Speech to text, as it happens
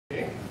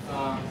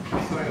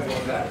Sorry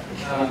about that.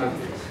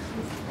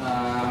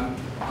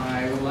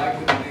 I would like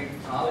to thank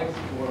Alex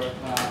for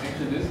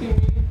introducing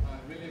me. I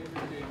really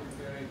appreciate your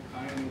very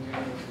kind and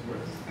generous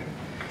words.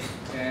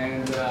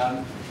 And I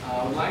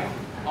would like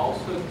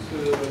also to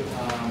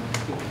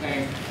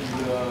thank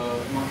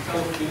my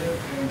fellow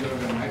students and the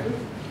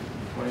organizers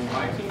for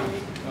inviting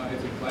me.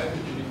 It's a pleasure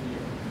to be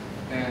here.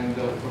 And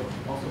for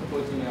also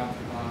putting up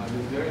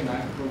this very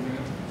nice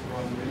program. So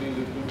I'm really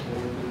looking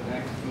forward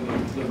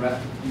to the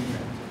rest of the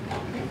event.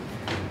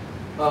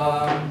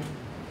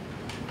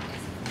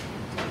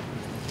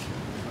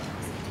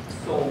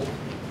 So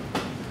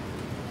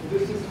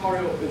this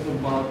tutorial is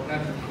about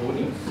network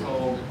coding.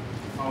 So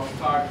I'll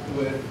start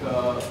with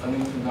an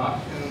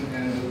introduction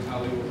and will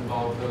tell you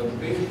about the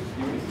basic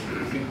theories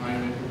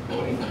behind network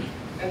coding.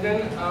 And then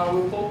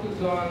we'll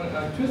focus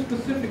on two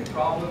specific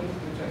problems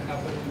which I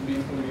happen to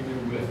be familiar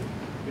with,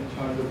 which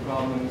are the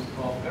problems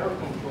of error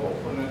control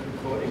for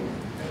network coding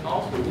and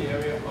also the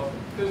area of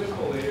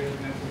physical layer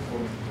network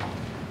coding.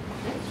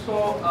 So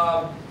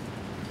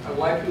I'd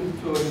like you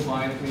to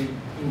invite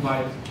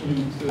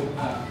you to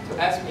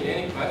ask me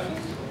any questions.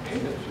 Okay,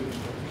 that should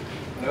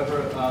whatever.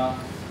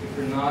 If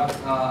you're not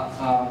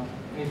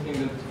anything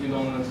that you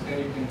don't understand,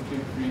 you can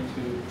feel free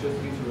to just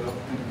interrupt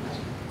and ask.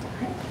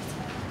 Okay.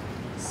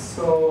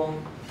 So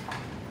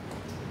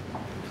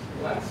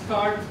let's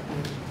start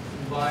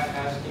by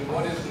asking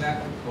what is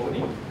network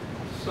coding.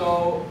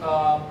 So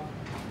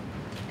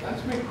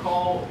let's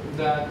recall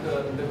that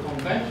the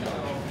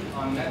conventional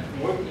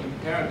networking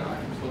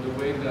paradigm, so the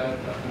way that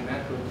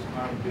networks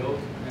are built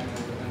and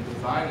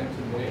designed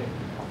today.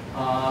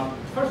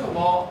 First of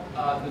all,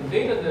 the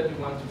data that you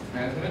want to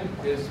transmit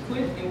is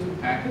split into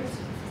packets,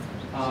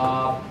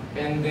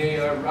 and they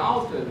are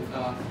routed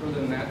through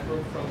the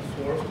network from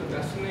source to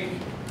destination.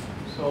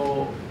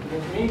 So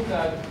this means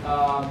that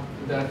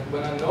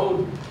when a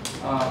node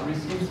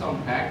receives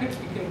some packets,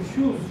 it can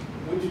choose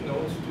which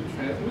nodes to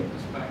transmit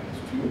these packets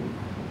to,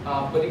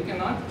 but it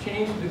cannot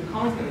change the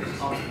contents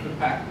of the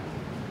packet.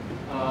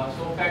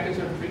 So packets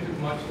are treated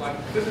much like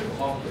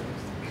physical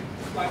objects.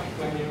 It's like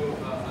when you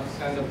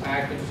send a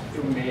package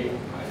through mail,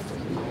 right? So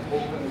you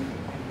open,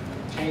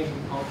 change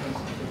the contents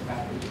of the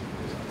package.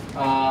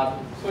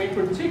 So in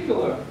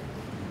particular,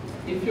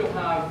 if you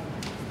have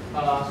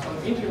some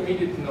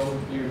intermediate node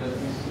here that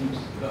receives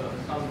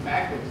some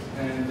packets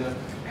and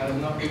has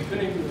an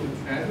opportunity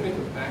to transmit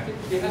the packet,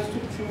 it has to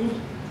choose.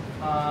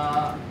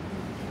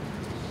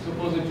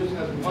 Suppose it just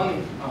has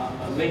one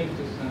link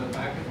to send a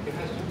packet. It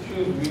has to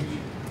choose which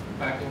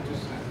packet to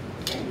send,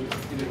 okay?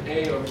 Either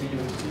A or B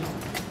or C.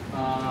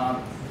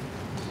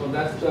 So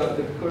that's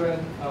the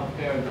current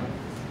paradigm.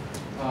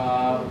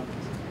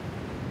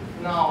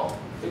 Now,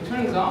 it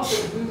turns out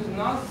that this is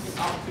not the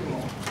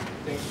optimal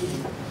thing to do.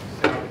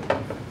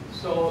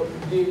 So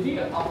the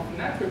idea of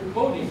network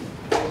coding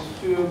is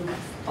to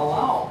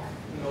allow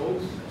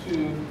nodes to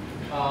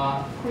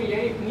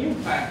create new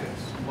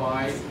packets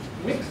by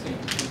mixing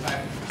the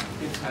packets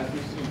it has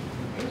received.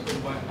 Okay? So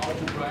by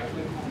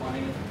algebraically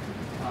combining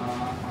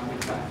the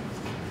packets.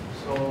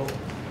 So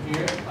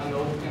here a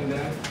node can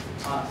then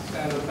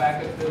send a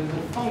packet that is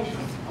a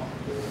function of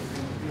the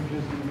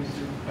previously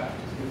received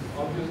packets. This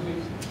obviously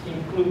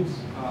includes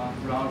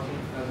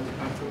routing as a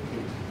special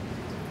case.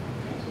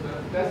 Okay? So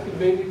that's the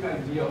basic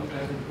idea of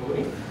network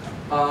coding.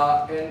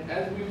 And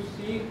as we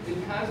see, it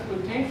has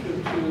potential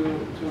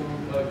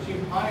to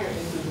achieve higher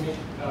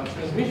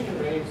transmission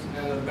rates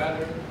and a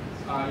better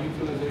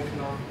utilization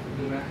of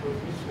the network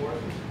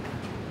resources.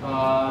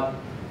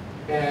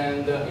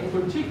 And in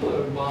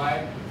particular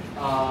by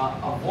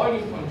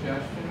avoiding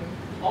congestion,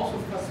 also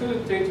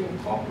facilitating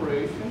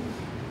cooperation,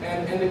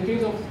 and in the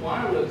case of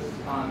wireless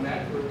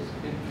networks,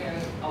 it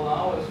can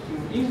allow us to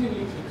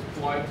easily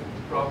exploit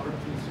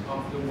properties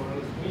of the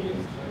wireless medium,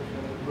 such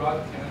as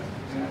broadcast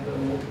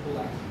and multiple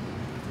access.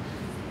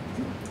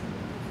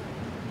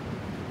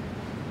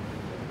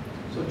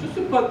 So just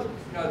to put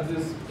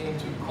this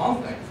into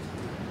context,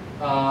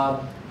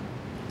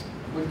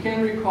 we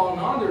can recall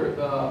another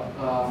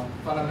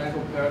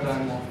fundamental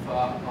paradigm of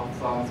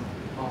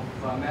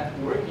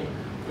networking,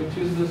 which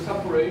is the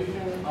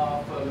separation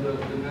of the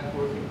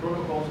networking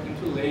protocols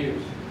into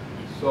layers.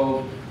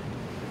 So,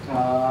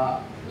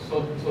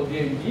 so the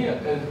idea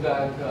is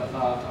that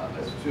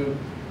is to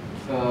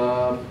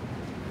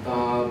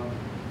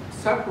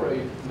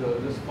separate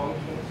these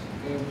functions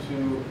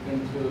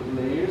into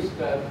layers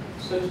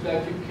such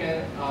that you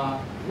can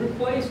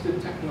replace the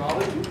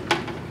technology,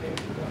 okay,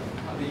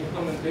 the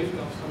implementation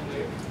of some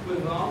layer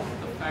without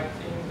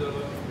affecting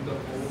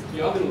the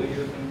other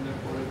layers in the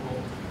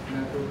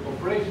network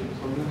operation.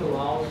 So this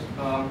allows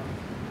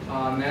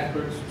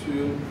networks to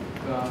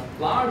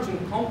large and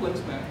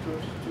complex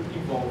networks to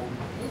evolve.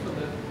 Okay, so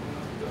that's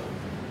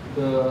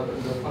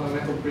the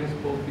fundamental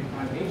principles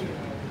behind the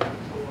internet.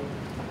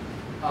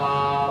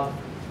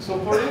 So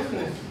for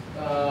instance,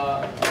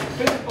 the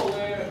physical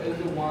layer is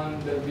the one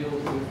that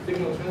deals with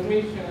signal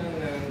transmission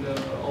and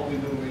all we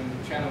do in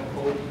channel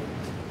coding.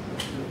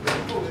 The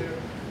physical layer.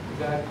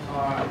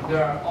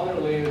 There are other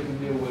layers that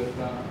deal with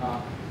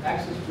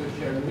access to a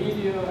shared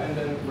media, and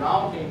then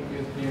routing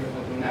is here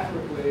at the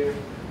network layer,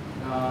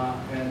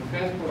 and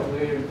transport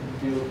layer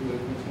deals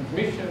with the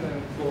transmission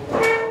and flow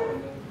control, and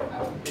then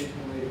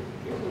application layer.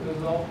 Okay, so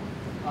there's all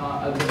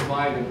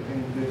divided in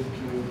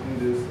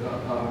these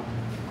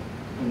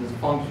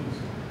functions.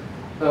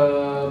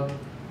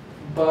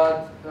 But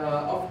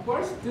of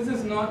course, this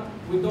is not.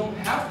 We don't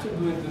have to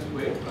do it this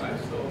way, right?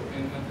 So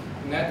in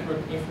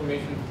network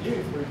information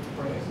theory,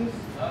 for instance,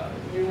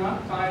 you're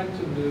not tied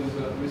to these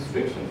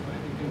restrictions,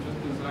 right? You can just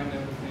design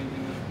everything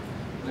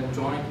in a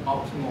joint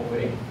optimal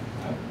way.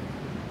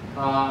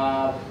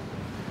 Right?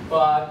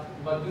 But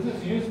this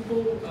is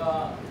useful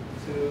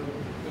to,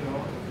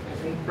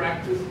 in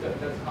practice,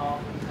 that's how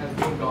it has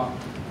been done.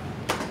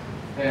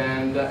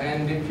 And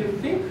if you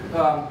think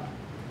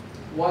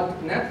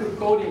what network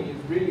coding is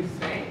really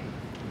saying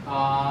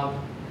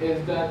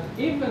is that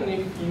even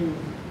if you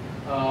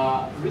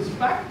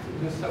respect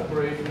the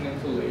separation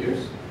into layers,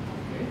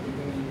 okay,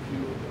 even if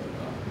you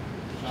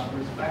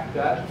respect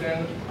that,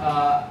 then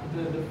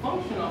the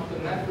function of the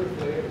network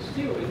layer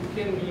still it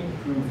can be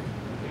improved.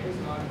 Okay? It's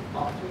not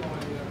optimal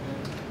and it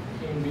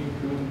can be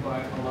improved by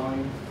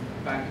allowing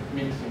packet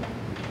mixing.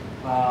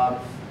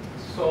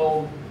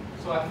 So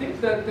I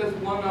think that that's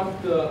one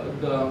of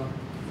the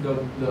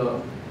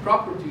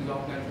properties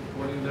of network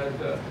coding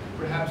that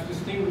perhaps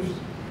distinguish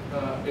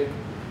it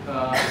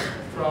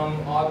from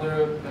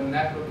other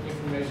network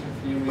information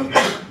theory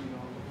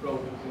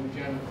approaches in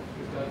general.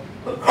 Because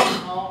that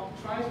somehow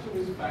tries to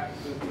respect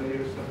this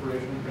layer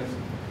separation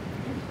principle.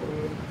 Okay, so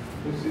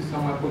we'll see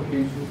some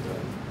applications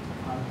that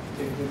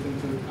take this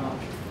into account.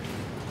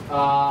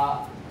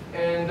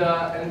 And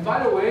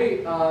by the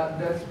way,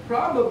 that's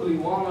probably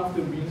one of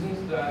the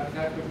reasons that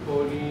network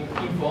coding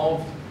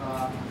evolved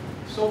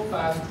so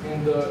fast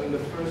in the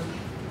first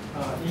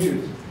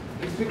years.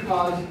 It's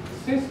because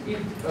since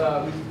it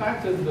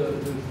respected the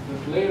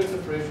layer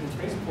separation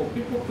principle,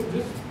 people could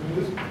just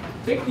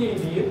take the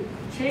idea,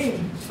 change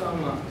some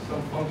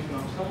function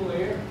of some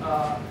layer,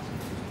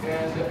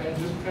 and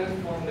just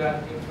transform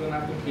that into an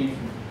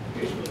application.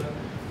 Okay, so that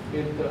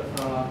it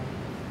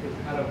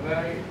had a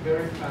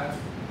very fast,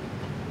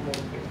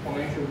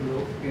 exponential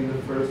growth in the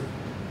first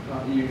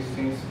years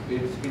since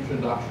its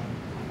introduction.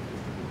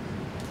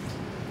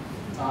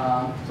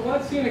 So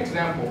let's see an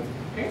example.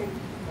 Okay,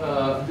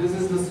 this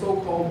is the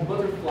so-called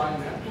butterfly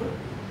network,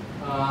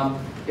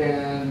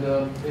 and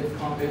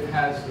it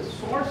has a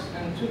source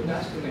and two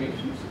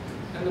destinations.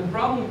 And the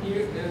problem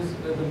here is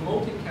the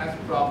multicast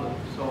problem.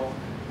 So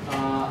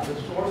the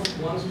source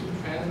wants to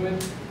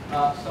transmit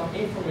some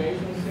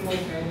information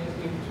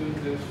simultaneously to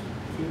these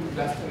two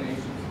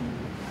destinations.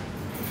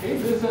 Okay,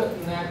 this is a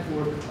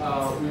network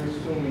we're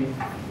assuming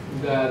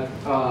that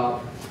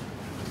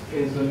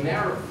is an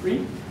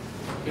error-free.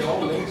 Okay,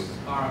 all links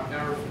are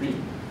error-free,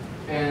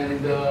 and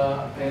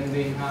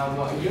they have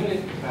a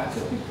unit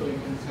capacity, so you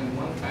can send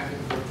one packet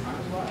per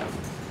time slot.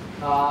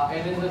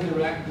 And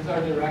these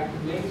are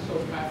directed links, so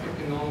traffic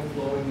can only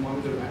flow in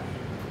one direction.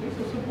 Okay,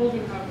 so suppose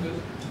you have this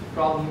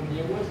problem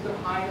here. What's the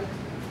highest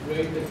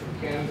rate that you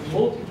can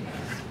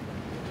multicast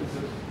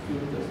to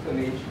the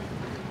destination?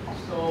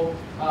 So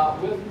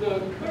with the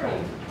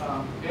current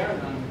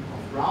paradigm of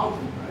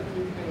routing, right,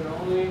 you can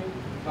only,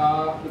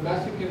 the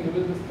best you can do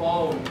is the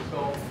following. So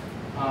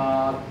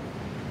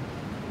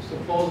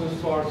suppose the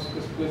source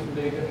splits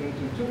data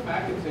into two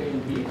packets, A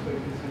and B, so you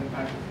can send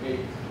packet A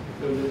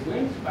through these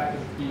links,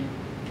 packet B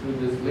through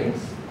these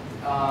links.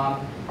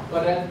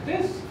 But at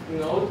this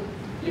node,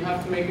 you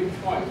have to make a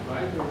choice,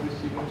 right? You're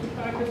receiving two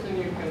packets and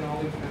you can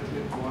only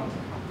transmit one.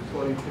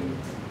 So you can,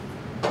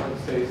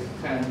 let's say,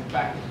 send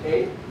packet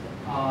A,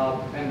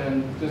 and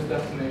then this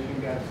destination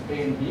gets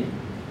A and B,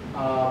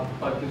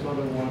 but this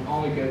other one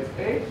only gets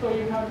A, so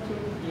you have to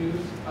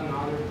use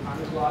another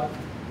time slot,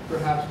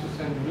 perhaps to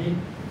send B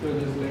through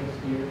these links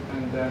here,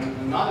 and then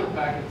another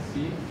packet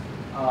C,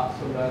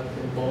 so that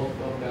both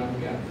of them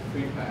get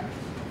 3 packets.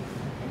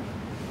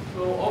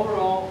 So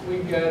overall,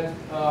 we get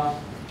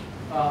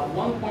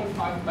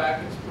 1.5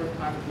 packets per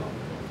time slot.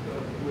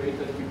 That's the rate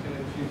that we can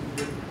achieve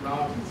with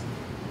routing.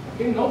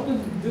 Okay, note that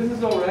this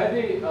is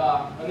already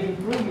an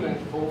improvement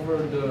over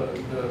the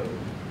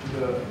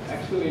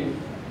actually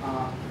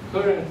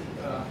current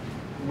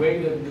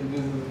way that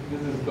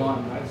this is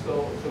done, right?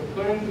 So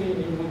currently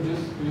you would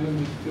just use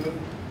these two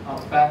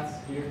paths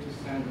here to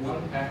send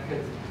one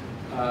packet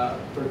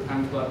per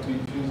time slot to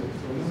each user.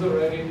 So this is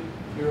already,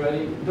 you're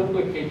already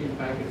duplicating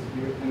packets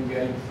here and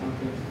getting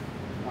something,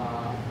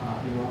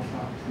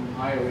 some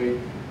higher rate.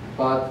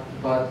 But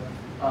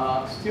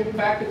still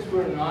packets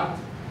were not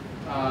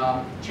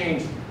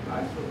changed,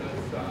 right? So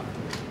that's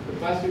the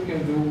best you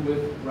can do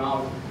with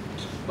routing.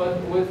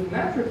 But with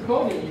network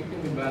coding, you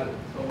can do better.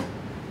 So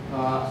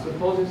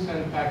suppose you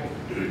send packet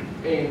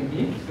A and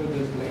B through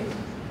this link.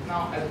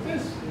 Now at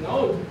this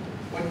node,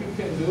 what you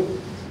can do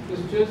is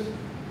just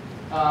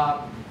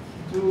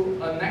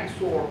do an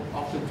XOR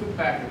of the two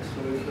packets.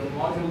 So it's a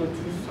modulo 2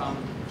 sum.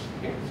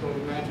 Okay? So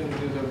imagine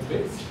these are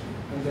bits,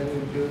 and then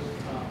you just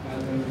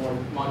add in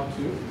mod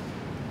 2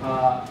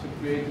 to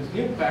create this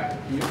new packet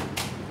here.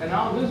 And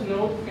now this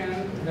node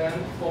can then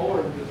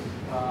forward this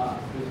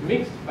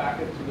mixed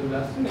packet to the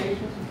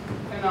destinations.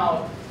 And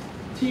now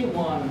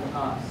T1,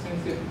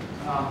 since it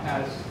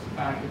has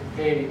packet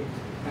A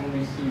and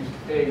receives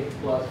A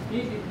plus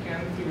B, it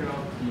can figure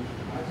out B.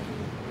 Right?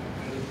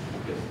 And it's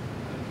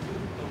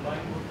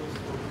combine both those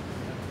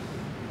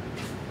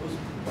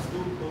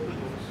two total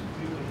nodes,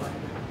 you combine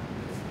them.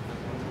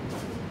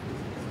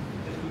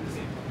 Just do the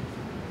same thing.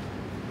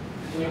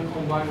 Can you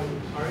combine,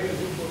 sorry,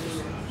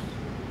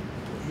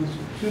 these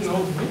two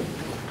nodes?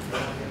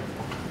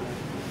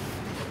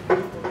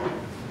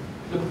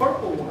 The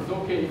purple ones,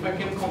 okay, if I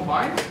can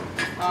combine,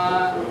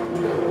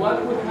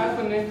 what would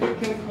happen if you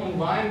can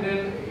combine,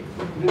 then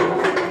a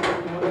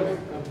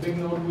big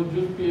node would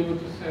just be able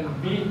to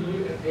send B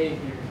here and A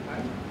here,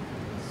 right?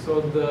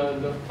 So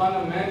the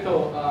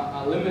fundamental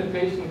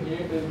limitation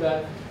here is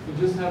that you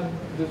just have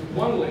this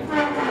one link,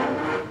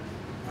 right?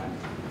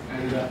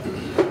 And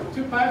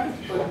two packets,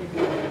 but you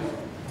can just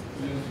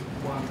use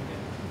one.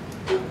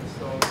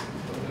 So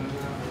then,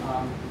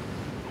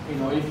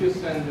 if you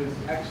send this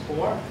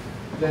X4,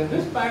 then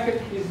this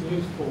packet is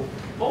useful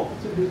both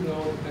to this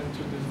node and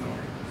to this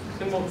node,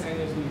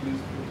 simultaneously useful to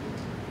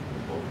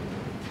both.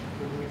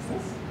 Does that make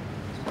sense?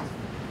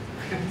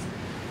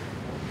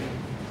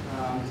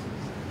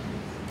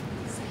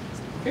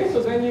 Okay, so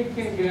then you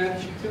can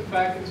get 2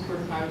 packets per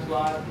time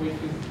slot, which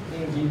is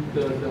indeed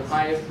the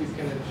highest you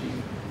can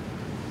achieve.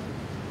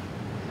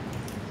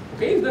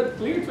 Okay, is that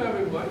clear to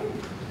everybody?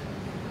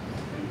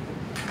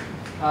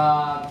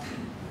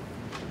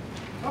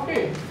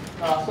 Okay,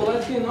 so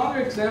let's see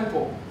another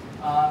example.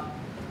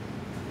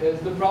 Is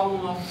the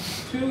problem of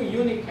 2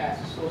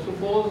 unicasts. So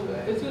suppose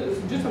it's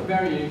just a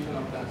variation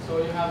of that. So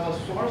you have a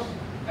source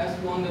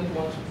S1 that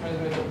wants to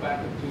transmit a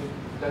packet to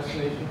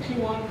destination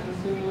T1, and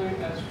similarly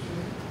S2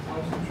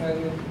 wants to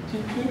transmit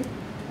T2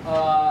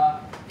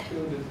 to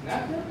this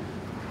network.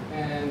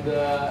 And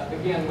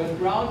again, with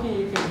routing,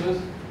 you can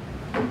just,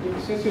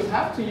 since you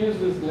have to use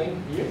this link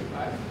here,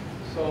 right?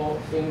 So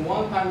in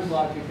one time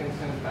slot, you can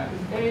send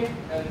packet A,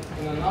 and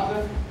in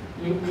another,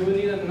 you will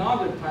need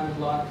another time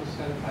slot to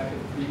send packet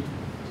B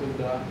to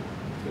the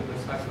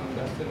second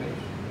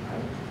destination.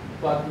 Right?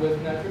 But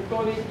with network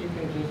coding, you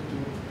can just do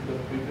the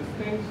previous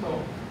thing. So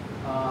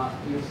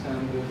you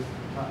send this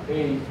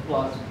A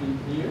plus B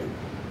here.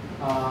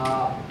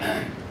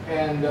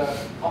 And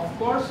of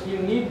course, you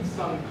need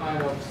some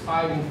kind of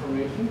side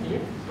information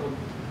here.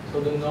 So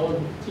the node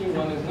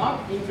T1 is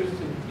not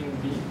interested in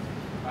B,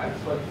 right?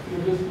 But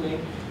through this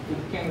link, it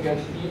can get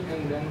B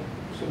and then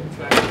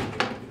subtract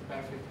the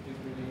packet is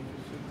really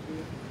interested to,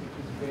 which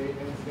is A,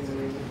 and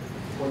similarly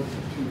for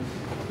T2.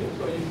 Okay,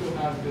 so if you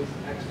have this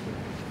extra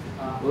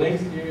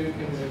links here, you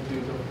can make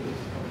use of this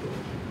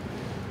approach.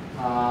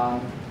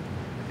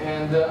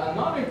 And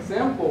another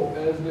example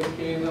is the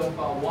case of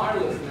a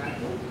wireless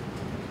network.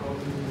 So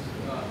this is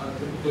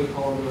typically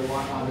called the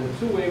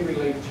two-way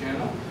relay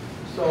channel.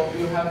 So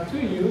you have 2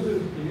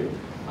 users here.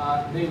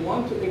 They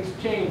want to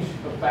exchange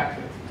a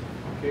packet.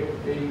 Okay,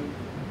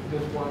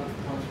 this one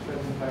wants to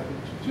transmit packet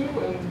to 2,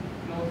 and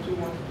node 2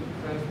 wants to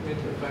transmit a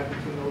packet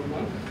to node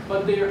 1.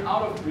 But they are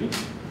out of reach,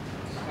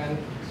 and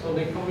so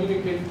they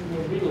communicate through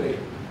a relay.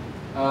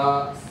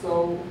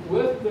 So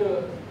with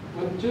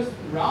just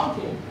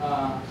routing,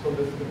 so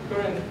the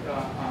current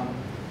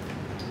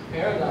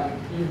paradigm,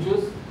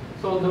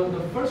 so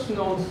the first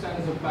node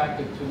sends a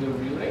packet to the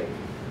relay,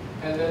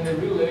 and then the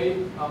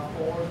relay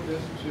forwards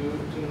this to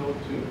node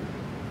 2.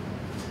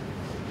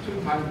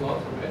 2 time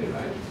slots already,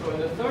 right? So in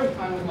the third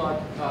time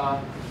slot,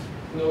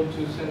 node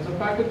 2 sends a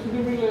packet to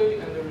the relay,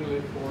 and the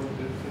relay forwards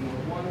it to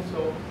node 1.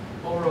 So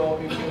overall,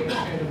 you can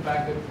exchange a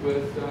packet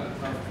with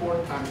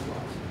 4 time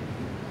slots.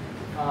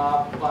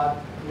 But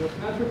with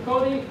network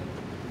coding,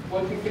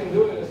 what you can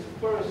do is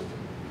first,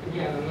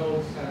 again, a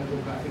node sends a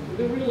packet to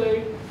the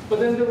relay, but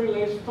then the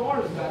relay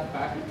stores that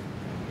packet,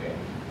 okay?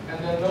 And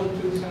then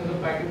node 2 sends a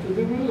packet to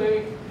the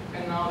relay,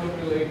 and now the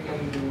relay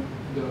can do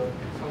the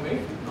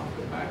summation of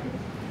the packet.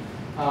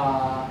 So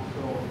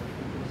you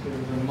consider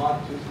the mod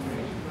 2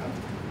 summation, right?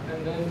 And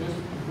then just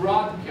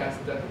broadcast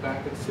that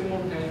packet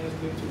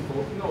simultaneously to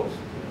both nodes.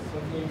 That's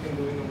something you can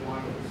do in a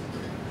wireless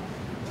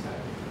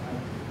setting,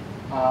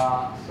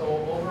 right? So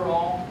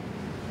overall,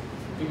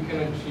 you can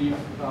achieve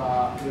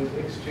this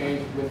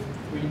exchange with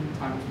 3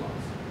 time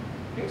slots.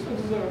 Okay, so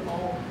these are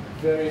all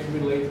very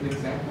related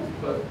examples,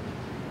 but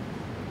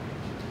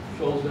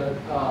shows that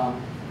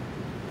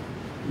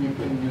you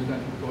can use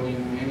network coding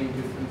in many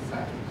different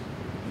settings.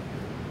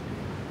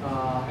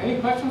 Any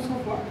questions so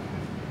far?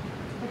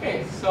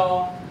 Okay,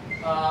 so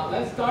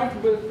let's start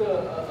with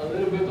a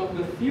little bit of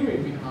the theory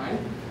behind.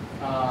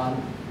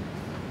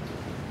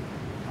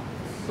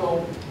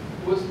 So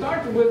we'll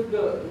start with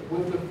the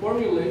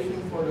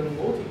formulation for the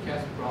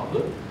multicast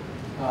problem,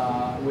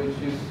 which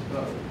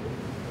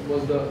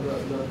was the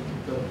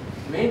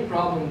main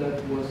problem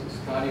that was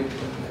studied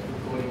when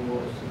network coding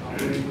was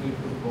originally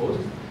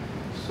proposed.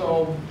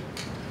 So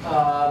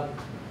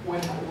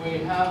when we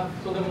have,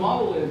 so the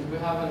model is we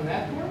have a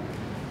network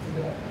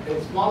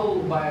it's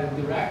modeled by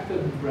a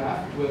directed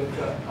graph with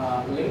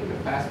link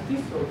capacity.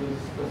 So this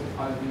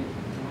specifies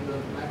the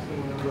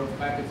maximum number of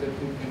packets that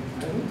you can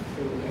transmit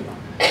through a link.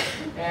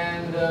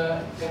 And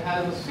it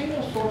has a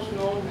single source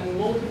node and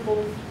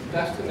multiple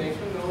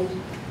destination nodes.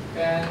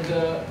 And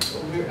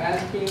we're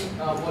asking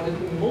what is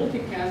the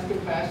multicast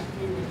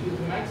capacity, which is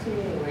the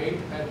maximum rate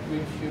at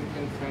which you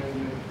can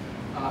transmit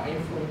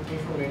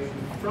information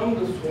from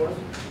the source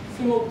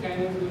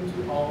simultaneously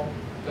to all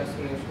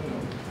destination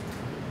nodes.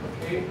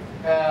 Okay.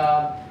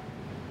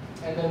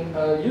 And then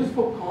a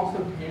useful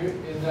concept here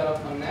is that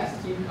of an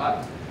ST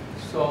cut.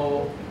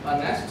 So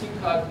an ST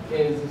cut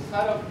is a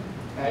set of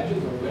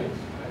edges or links,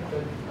 right,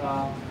 that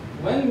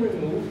when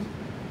removed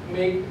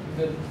make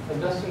the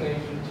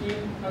destination T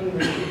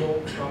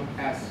unreachable from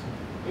S.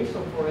 Okay,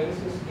 so for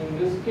instance, in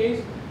this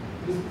case,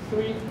 these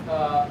three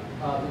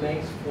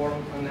links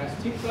form an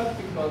ST cut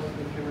because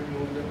if you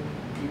remove them,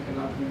 you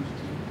cannot reach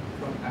T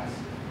from S.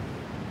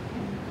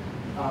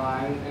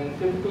 And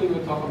typically we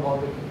talk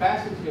about the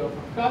capacity of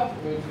a cut,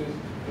 which is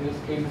in this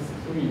case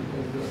 3, is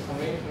the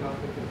summation of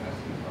the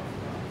capacity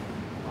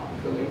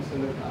of the links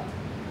in the cut.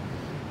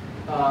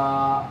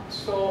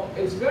 So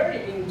it's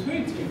very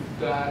intuitive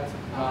that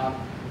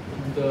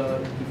the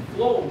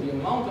flow, the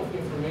amount of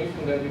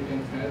information that you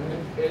can transmit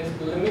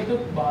is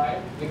limited by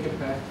the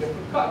capacity of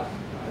a cut.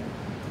 Right?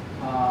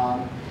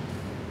 I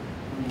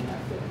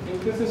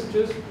think this is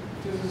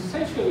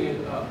essentially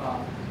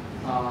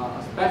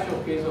a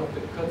special case of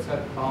the cut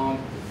set found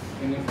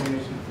in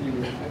information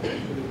theory. I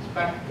should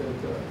expect that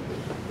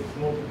this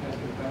multicast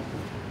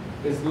capacity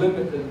is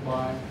limited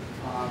by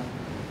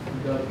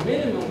the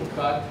minimum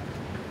cut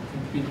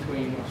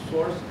between a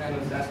source and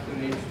a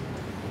destination.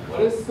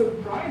 What is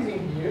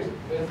surprising here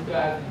is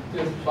that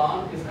this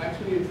bound is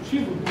actually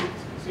achievable.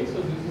 See,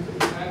 so this is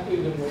exactly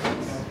the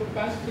multicast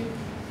capacity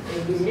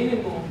is the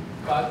minimum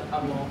cut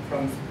amount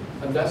from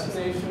a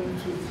destination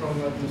from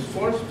the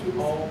source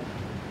to all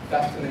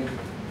destinations.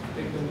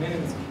 Take the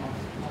minimum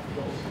of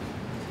those.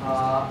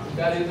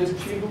 That is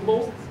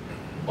achievable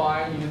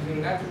by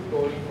using network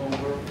coding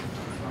over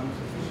some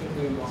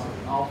sufficiently large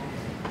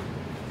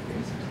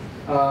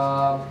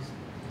alphas.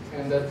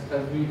 And that's,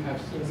 as we have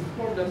seen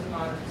before, that's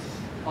not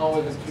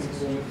always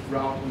achievable with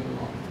routing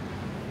alone.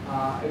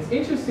 It's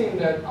interesting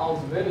that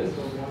Alsvedis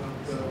was one of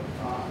the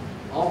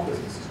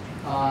authors.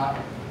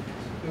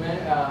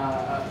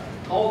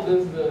 Called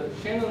this the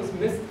Shannon's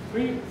missed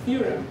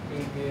theorem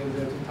in his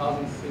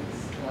 2006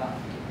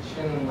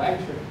 Shannon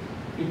lecture,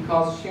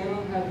 because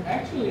Shannon had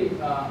actually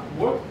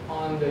worked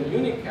on the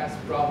unicast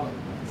problem,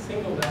 the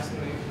single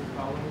destination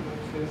problem,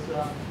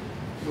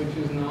 which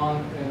is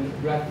known in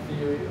graph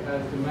theory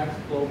as the max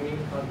flow mean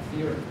cut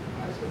theorem.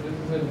 Right? So this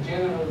is a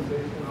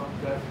generalization of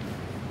that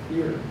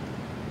theorem.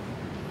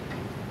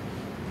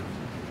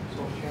 So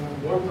Shannon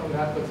worked on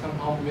that, but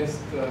somehow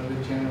missed the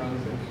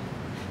generalization.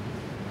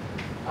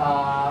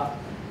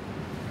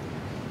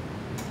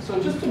 So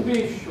just to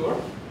be sure,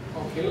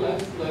 okay,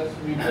 let's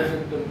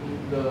revisit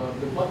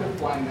the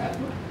butterfly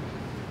network.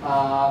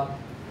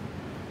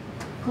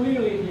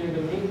 Clearly here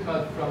the mean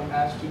cut from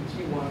S to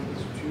T1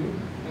 is 2,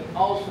 and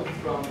also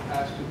from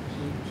S to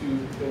T2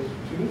 is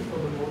 2, so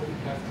the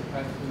multicast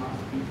capacity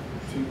must be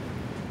 2.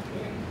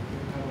 Okay, we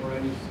have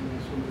already seen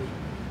the solution.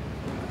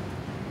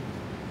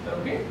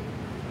 Okay.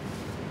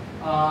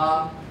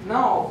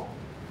 Now,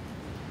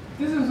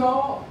 this is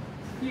all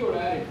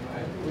theoretic,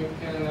 right? We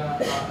can.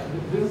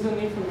 This is an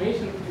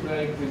information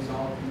theoretic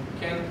result. You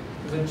can.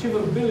 It's an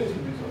achievability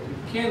result. You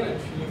can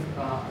achieve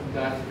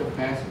that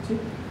capacity.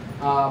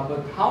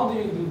 But how do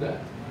you do that?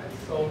 Right?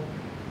 So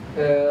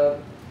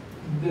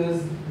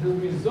this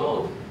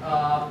result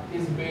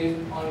is based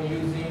on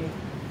using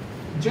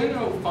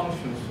general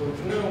functions, so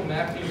general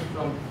mapping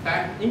from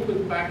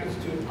input packets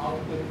to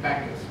output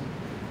packets,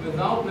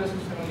 without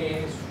necessarily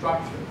any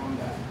structure on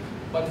that.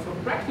 But for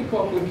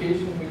practical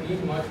application, we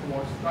need much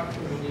more structure.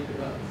 We need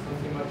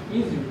something much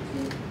easier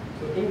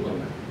to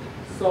implement.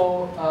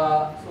 So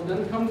so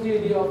then comes the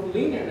idea of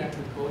linear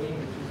network coding,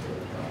 which is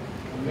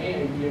the main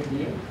idea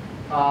here.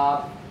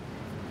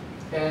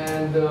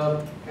 And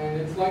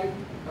it's like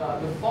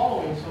the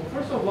following. So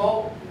first of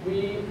all,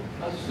 we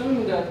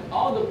assume that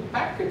all the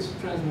packets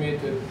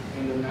transmitted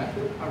in the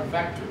network are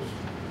vectors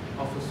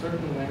of a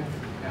certain length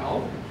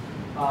L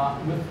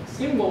with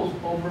symbols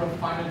over a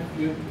finite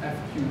field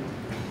FQ.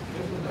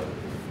 Okay, so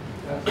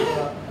that's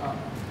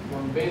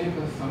one basic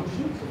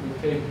assumption. So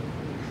we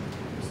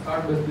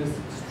start with this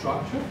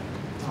structure.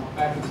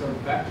 Packets are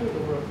vectors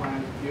over a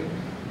finite field.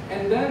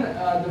 And then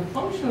the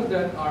functions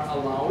that are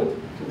allowed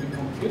to be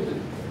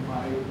computed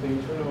by the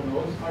internal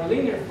nodes are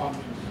linear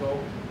functions. So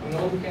a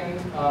node can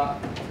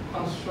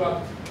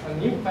construct a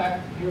new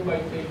packet here by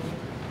taking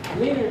a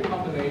linear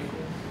combination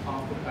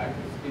of the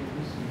packets A, B,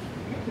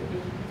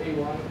 C.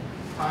 A1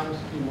 times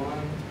P1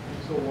 and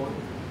so on,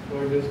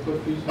 where these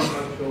coefficients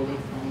are chosen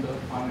from the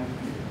finite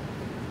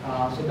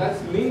field. So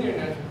that's linear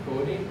network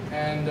coding,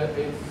 and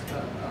it's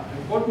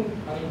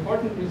an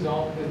important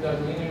result is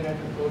that linear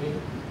network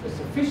coding is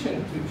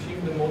sufficient to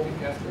achieve the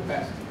multicast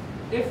capacity.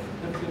 if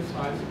the field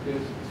size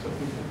is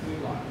sufficiently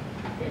large.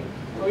 Okay?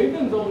 So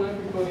even though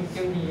network coding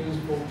can be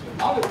useful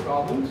to other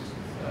problems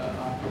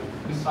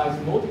besides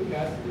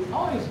multicast, it's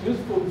always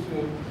useful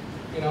to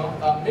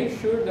make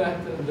sure that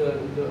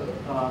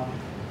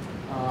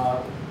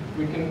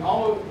we can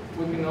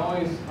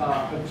always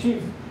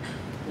achieve.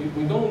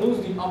 We don't lose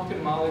the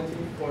optimality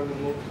for the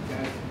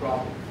multicast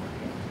problem,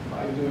 okay,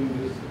 by doing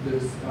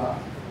this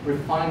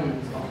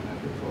refinements of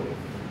network coding.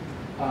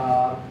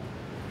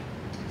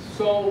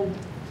 So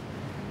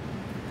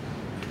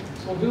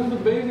this is the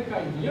basic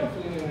idea of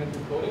linear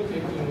network coding,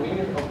 taking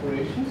linear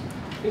operations.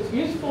 It's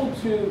useful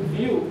to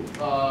view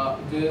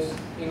this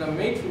in a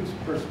matrix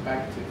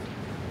perspective.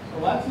 So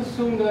let's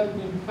assume that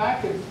the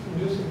packets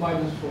produced by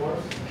the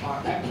source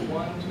are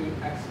x1 to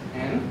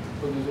xn,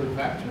 so these are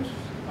vectors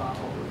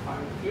over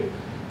time here.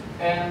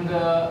 And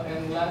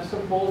let's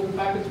suppose the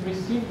packets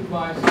received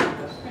by some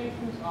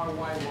destinations are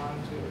y1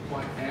 to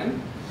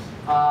yn.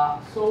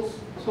 So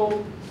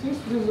since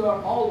these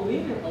are all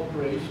linear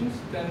operations,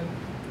 then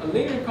a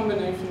linear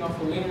combination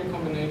of a linear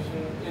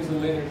combination is a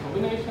linear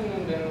combination,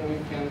 and then we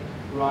can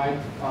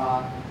write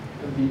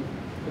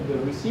the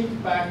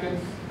received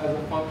packets as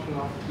a function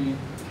of the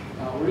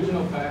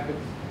original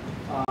packets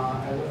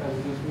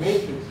as this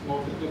matrix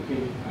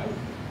multiplication, right?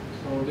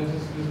 So this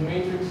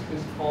matrix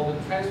is called the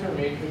transfer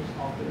matrix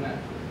of the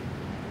network.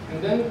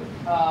 And then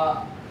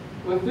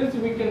with this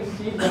we can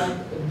see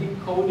that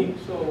decoding,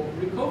 so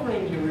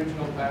recovering the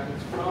original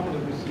packets from the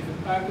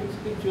received packets,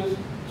 is just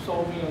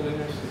solving a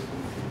linear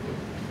system,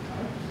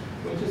 right?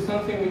 Which is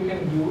something we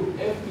can do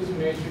if this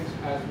matrix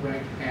has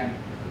rank n.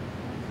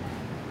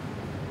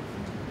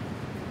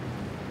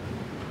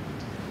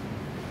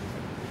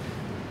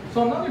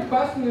 So another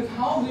question is,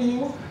 how do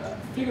you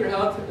figure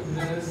out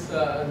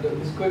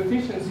these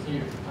coefficients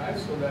here, right,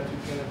 so that you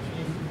can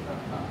achieve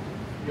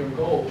your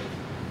goal?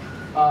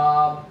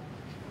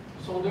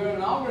 So there are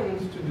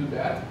algorithms to do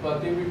that,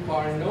 but they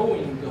require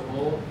knowing the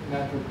whole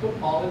network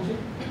topology,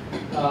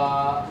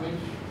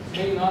 which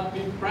may not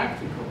be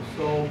practical.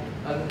 So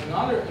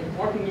another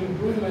important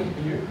improvement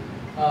here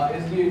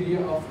is the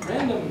idea of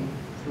random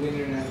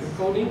linear network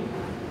coding,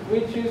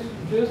 which is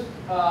just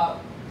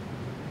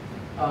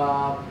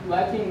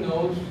letting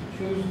nodes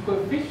choose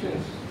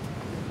coefficients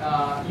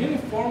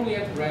uniformly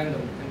at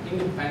random and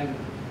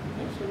independently.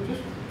 Okay? So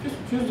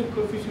just choose the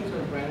coefficients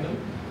at random.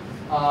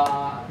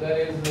 That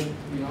is a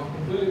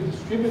completely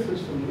distributed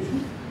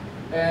solution.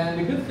 And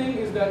the good thing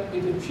is that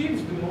it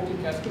achieves the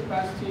multicast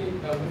capacity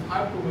with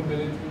high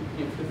probability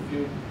if the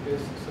field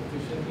is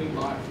sufficiently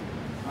large.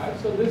 Right?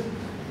 So this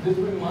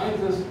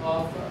reminds us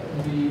of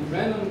the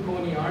random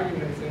coding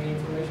arguments in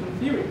information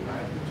theory.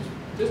 Right?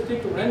 Just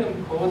take a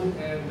random code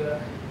and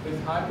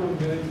with high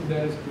probability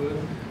that is good,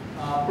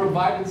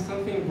 provided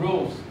something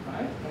grows,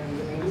 right? And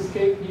in this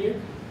case here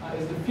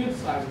is the field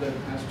size that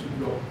has to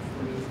grow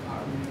for this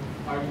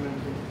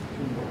argument to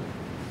work.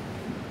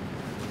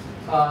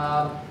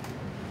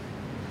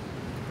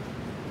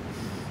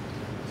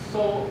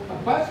 So a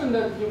question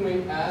that you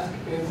may ask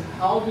is,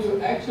 how do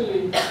you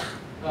actually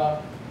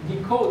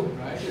decode,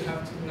 right? You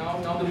have to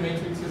now the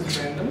matrix is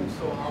random,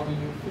 so how do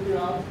you figure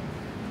out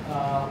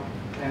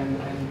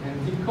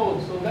and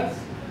decode? So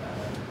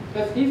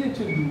that's easy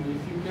to do.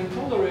 If you can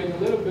tolerate a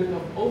little bit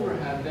of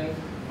overhead, then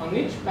on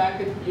each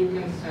packet you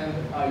can send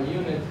a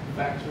unit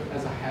vector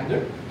as a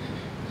header,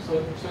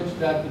 such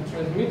that the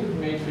transmitted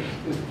matrix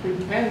is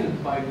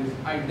prepended by this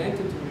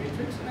identity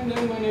matrix, and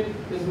then when it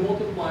is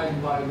multiplied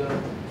by the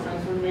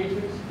transfer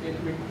matrix, it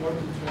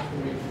records the transfer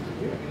matrix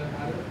here in the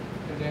header,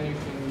 and then you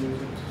can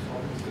use it to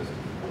solve the system.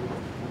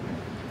 Okay.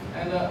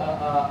 And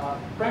a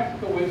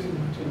practical way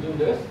to do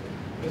this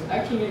is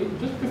actually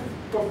just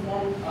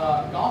perform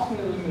Gaussian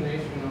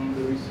elimination on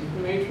the received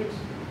matrix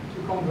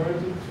to convert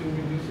it to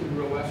reduced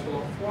row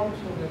echelon form,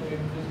 so then you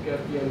just get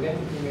the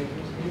identity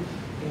matrix here,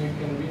 and you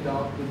can read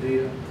out the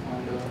data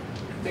on the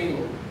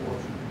payload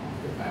portion of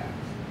the packet.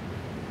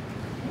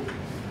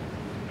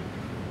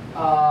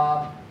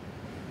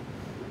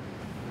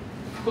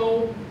 So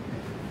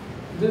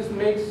this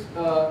makes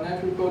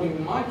network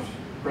coding much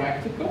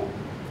practical,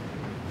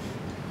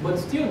 but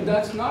still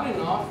that's not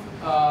enough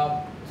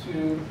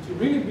to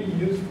really be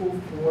useful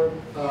for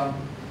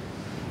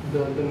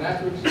the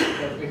networks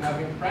that we have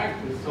in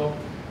practice.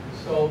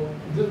 So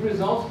the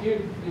results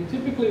here, you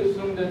typically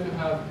assume that you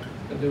have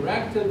a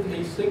directed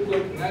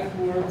acyclic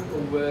network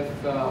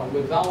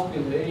without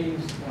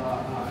delays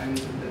and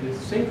that is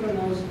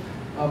synchronous,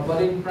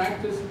 but in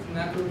practice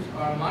networks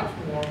are much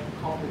more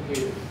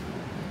complicated.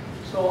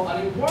 So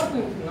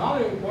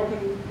another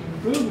important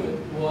improvement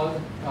was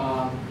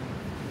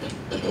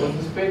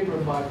this paper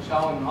by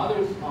Chow and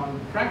others on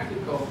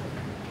practical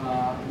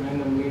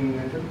random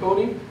linear network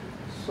coding.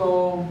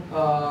 So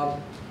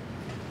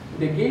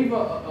they gave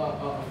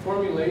a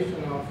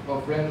formulation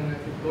of random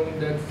network coding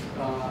that's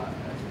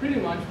pretty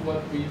much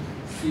what we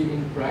see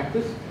in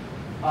practice.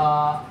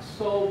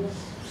 So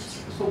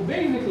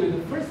basically,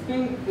 the first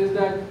thing is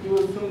that you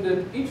assume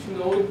that each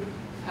node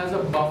has a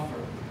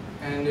buffer,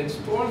 and it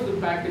stores the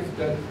packets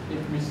that it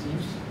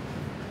receives.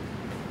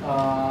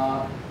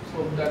 so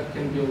that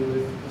can deal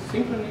with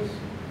asynchrony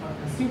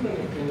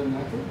in the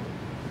network.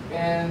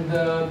 And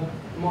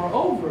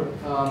moreover,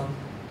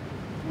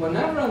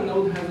 whenever a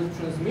node has a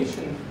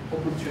transmission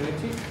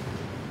opportunity,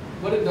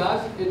 what it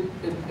does, it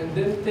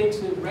then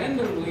takes a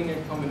random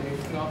linear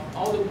combination of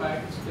all the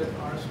packets that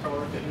are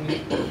stored in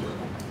it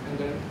and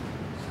then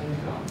send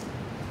it out.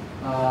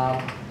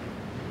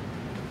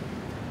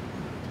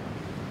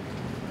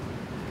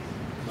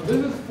 So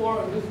this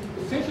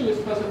essentially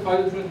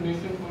specifies the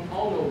transmission on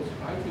all nodes,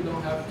 right? You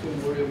don't have to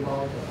worry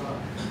about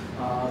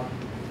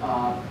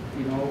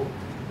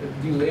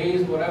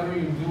delays, whatever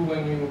you do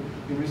when you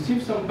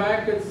receive some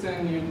packets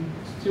and you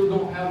still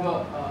don't have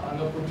an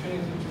opportunity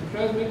to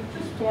transmit,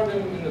 just store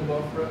them in the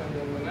buffer, and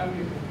then whenever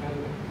you can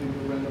transmit, do the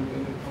random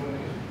linear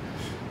combination.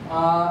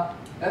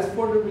 As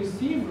for the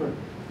receiver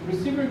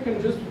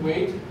can just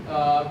wait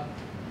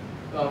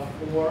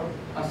for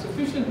a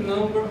sufficient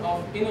number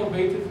of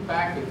innovative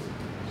packets.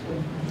 So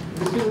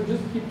the receiver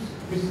just keeps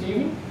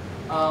receiving,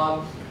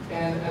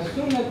 and as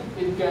soon as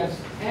it gets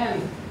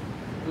n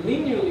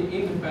linearly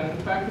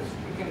independent packets,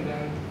 we can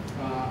then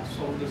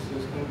solve the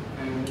system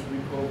and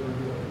recover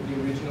the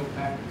original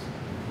packets.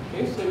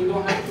 Okay, so you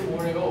don't have to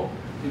worry. Oh,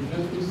 you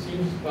just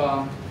received.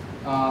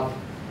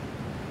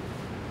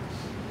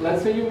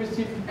 Let's say you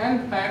receive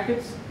n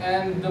packets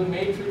and the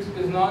matrix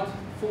is not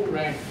full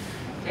rank.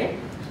 Okay,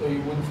 so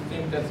you would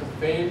think that's a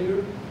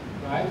failure,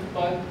 right?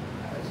 But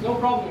it's no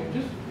problem.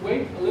 You just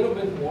wait a little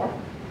bit more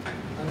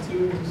until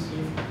you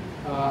receive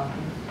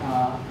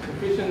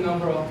sufficient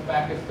number of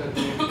packets that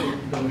make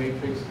the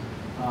matrix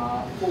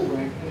full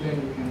rank, and then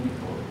you can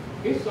decode it.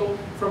 Okay, so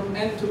from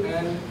end to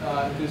end,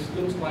 this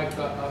looks like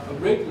a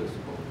rateless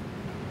code.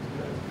 So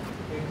that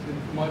makes it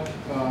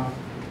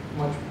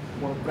much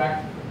more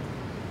practical.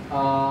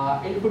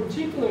 In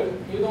particular,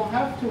 you don't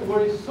have to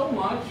worry so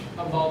much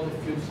about the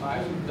field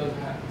size. It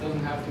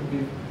doesn't have to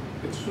be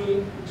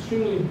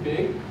extremely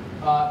big.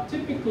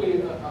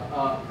 Typically,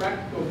 a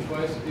practical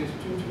choice is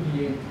 2 to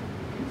the 8.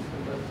 So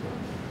that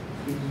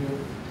gives you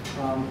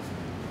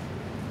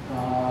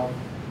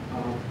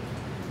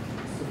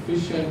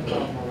sufficient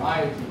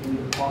variety in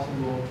the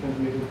possible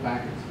transmitted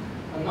packets.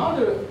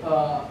 Another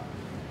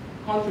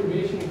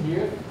contribution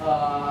here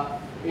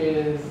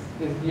is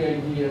the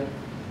idea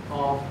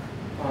of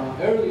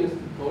earliest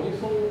decoding.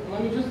 So let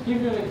me just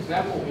give you an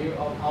example here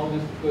of how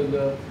this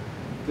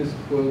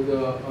could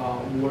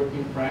work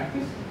in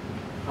practice.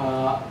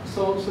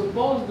 So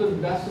suppose the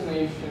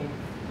destination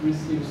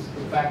receives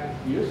a packet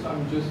here. So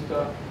I'm just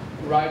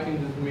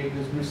writing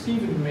this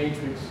received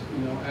matrix,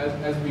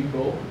 as we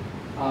go.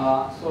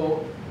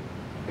 So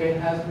it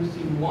has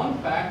received one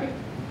packet.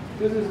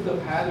 This is the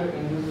header,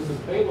 and this is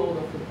the payload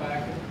of the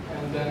packet.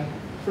 And then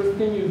first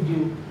thing you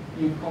do,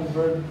 you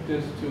convert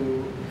this to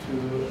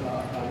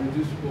a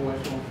reducible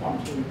echelon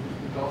form. So you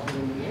just Gauss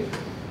elimination.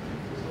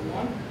 This is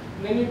one.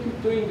 And then you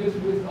keep doing this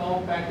with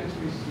all packets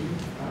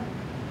received. Right?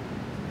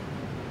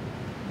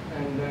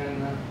 And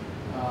then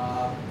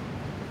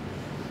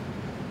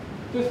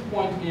this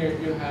point here,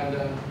 you had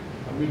a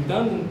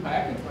redundant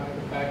packet, right?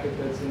 A packet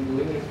that's in the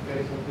linear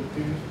space of the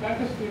previous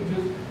packets. You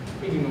just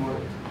ignore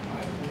it,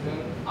 right? And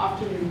then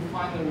after you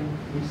finally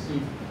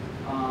receive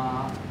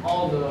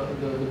all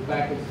the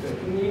packets that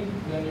you need,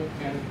 then you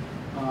can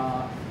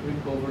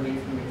recover the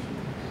information.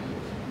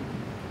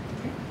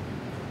 Okay.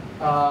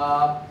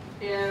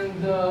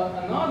 And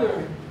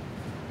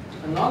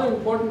another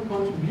important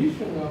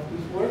contribution of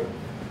this work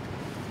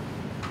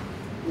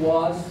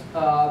was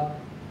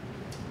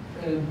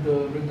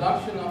the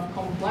reduction of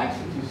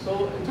complexity.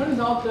 So it turns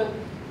out that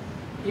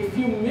if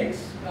you mix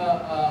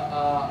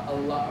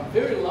a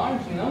very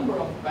large number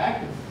of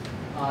packets,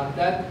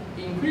 that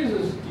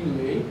increases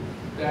delay,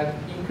 that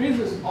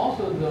increases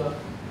also the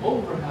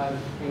overhead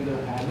in the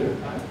header,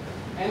 right?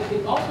 And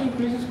it also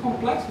increases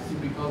complexity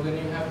because then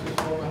you have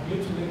to solve a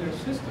huge linear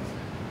system.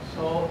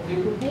 So they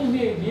propose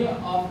the idea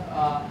of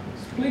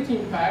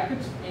splitting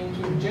packets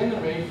into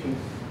generations.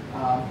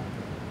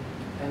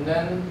 And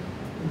then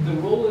the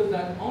rule is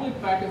that only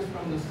packets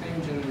from the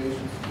same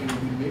generations can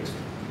be mixed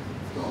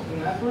throughout the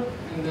network.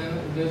 And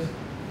then this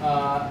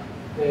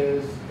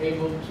is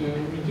able to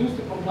reduce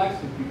the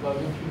complexity, because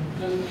if you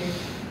just make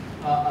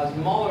a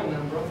smaller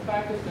number of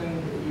packets,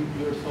 then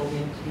you're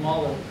solving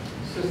smaller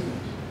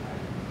systems.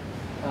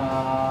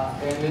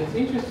 And it's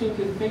interesting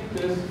to think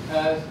this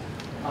as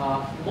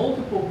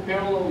multiple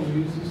parallel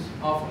uses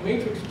of a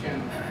matrix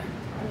channel.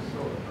 Right?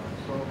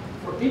 So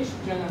for each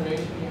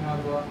generation, you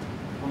have a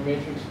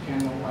matrix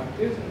channel like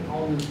this, and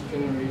all these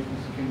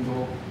generations can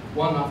go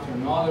one after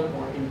another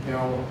or in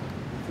parallel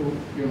through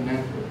your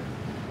network.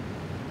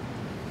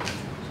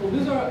 So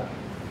these are,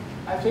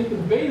 I think, the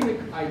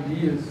basic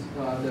ideas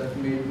that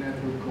made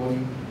network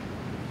coding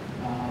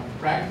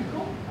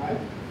practical. Right?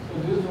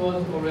 So this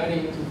was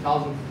already in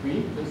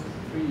 2003, just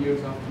 3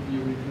 years after the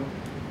original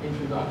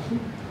introduction.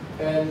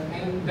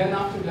 And then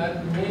after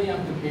that, many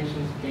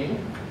applications came.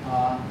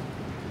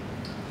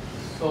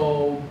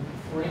 So,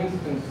 for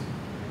instance,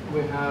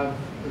 we could have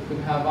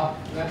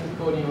network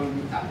coding on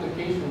the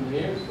application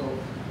layer. So,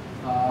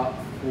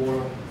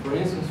 for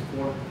instance,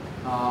 for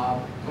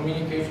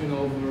communication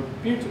over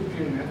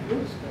peer-to-peer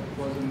networks. That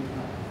was an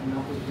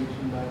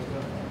application by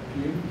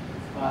peer.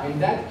 In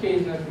that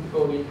case, network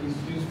coding is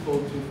useful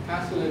to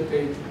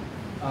facilitate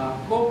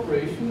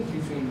cooperation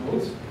between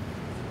nodes.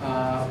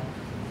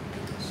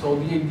 So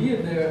the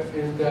idea there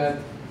is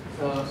that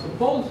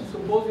suppose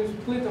you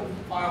split a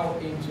file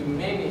into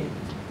many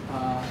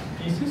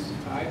pieces,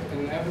 right?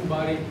 And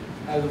everybody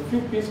has a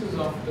few pieces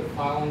of the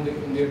file and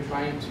they're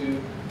trying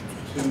to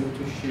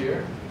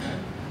share.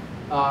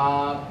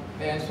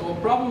 And so a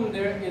problem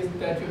there is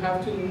that you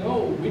have to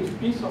know which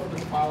piece of the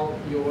file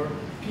your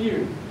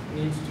peer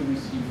needs to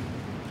receive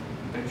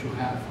that you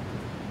have.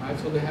 Right?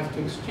 So they have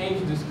to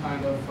exchange this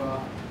kind of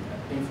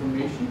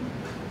information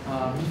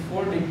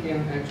before they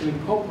can actually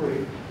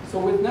cooperate. So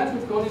with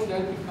network coding,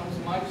 that becomes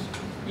much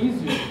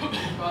easier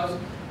because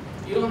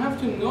you don't have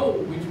to know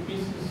which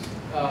pieces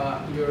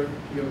your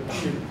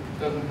peer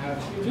doesn't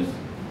have. You just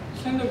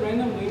send a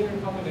random linear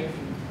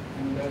combination,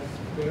 and that's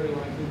very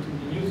likely to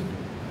be useful.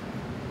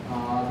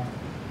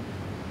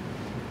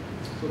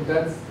 So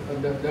that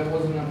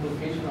was an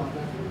application of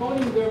network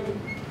coding. There are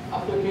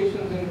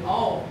applications in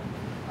all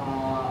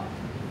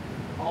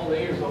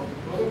layers of the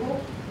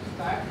protocol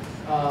stack.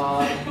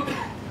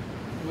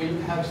 We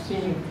have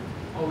seen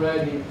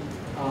already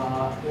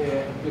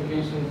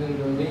applications in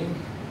the link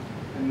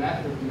and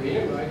network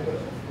layer, right,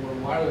 for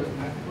wireless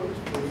networks,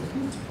 for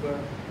instance. But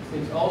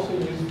it's also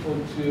useful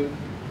to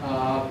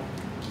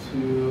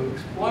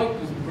exploit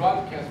this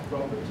broadcast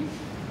property,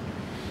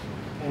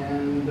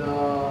 and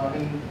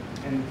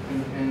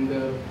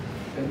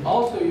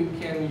also you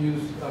can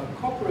use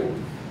corporate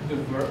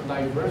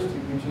diversity,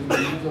 which is the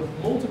use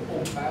of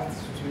multiple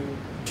paths to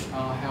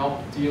help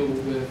deal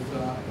with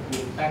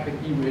packet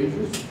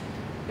erasures.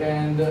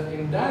 And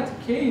in that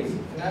case,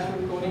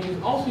 network coding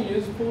is also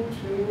useful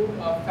to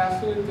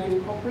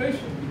facilitate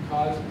cooperation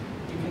because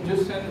you can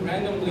just send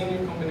random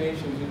linear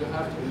combinations. You don't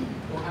have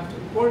to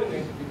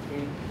coordinate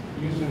between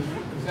users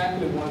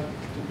exactly what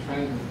to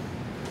transmit.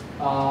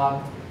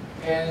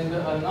 And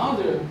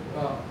another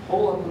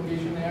whole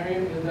application area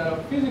is that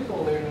of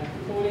physical layer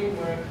network coding,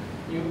 where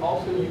you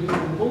also use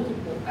the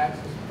multiple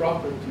access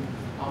property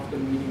of the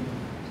medium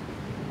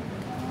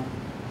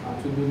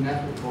to do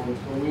network coding.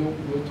 So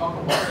we'll talk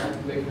about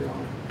that later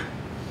on.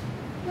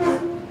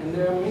 And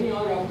there are many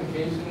other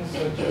applications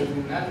such as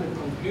network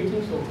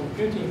computing, so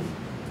computing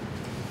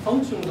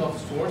functions of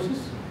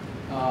sources.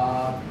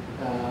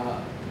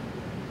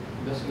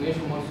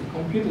 Destination wants to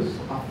compute a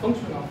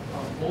function of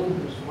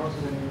multiple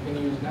sources, and you can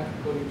use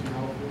network coding to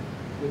help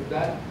with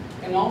that.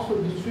 And also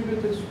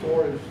distributed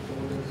storage, so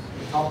that's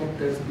a topic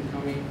that's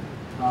becoming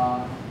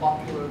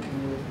popular,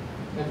 and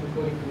network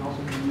coding can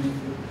also be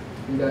used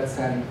in that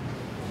setting.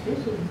 Okay,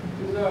 so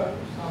these are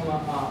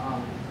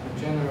some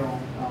general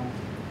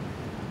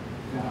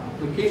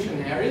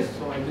application areas,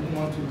 so I didn't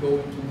want to go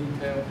into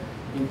detail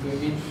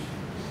into each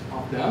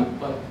of them,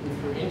 but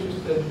if you're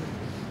interested,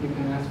 you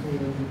can ask me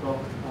to talk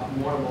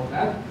more about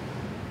that.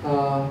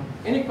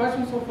 Any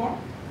questions so far?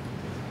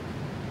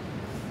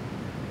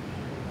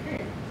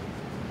 Okay.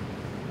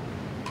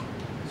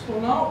 So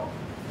now,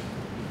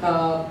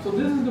 so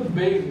this is the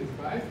basics,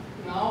 right?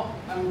 Now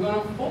I'm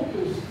going to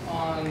focus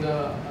on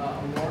the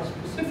more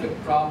specific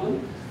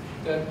problem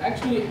that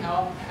actually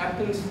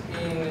happens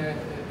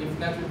if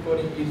network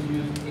coding is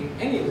used in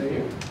any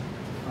layer.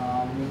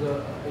 There's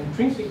an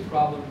intrinsic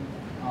problem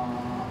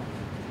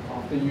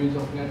of the use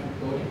of network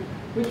coding,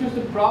 which is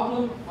the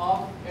problem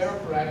of error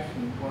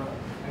correction, or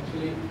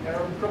actually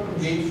error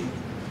propagation.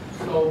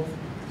 So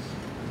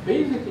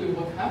basically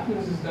what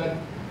happens is that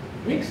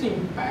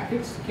mixing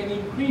packets can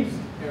increase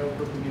error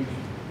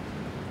propagation.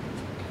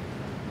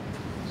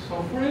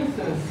 So for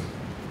instance,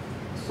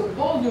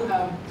 suppose you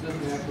have this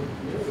network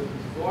here with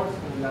the source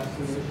and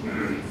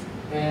destination,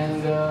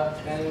 and a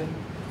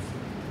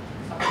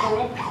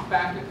corrupt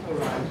packet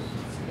arrives.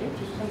 Okay,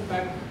 just some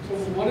packet. So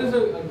what is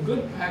a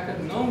good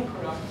packet,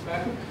 non-corrupt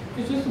packet?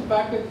 It's just a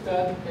packet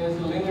that is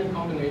a linear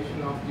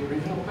combination of the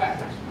original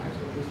packets, right?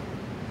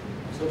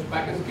 So such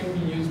packets can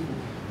be useful.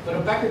 But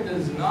a packet that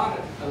is not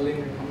a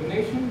linear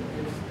combination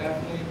is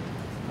definitely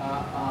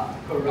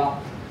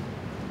corrupt.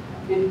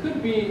 It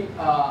could be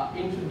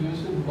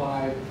introduced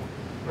by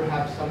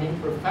perhaps some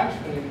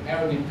imperfection in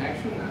error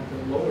detection at the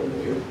lower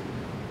layer,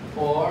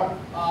 or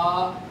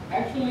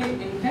actually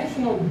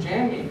intentional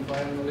jamming by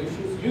a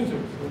malicious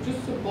user. So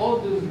just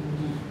suppose this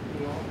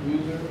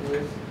user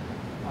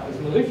is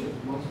malicious,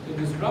 wants to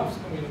disrupt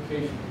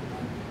communication.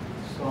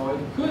 So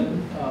it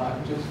could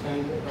just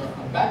send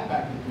a bad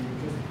packet,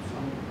 just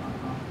some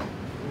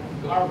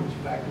garbage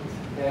packets.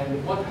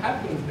 And what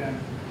happens then?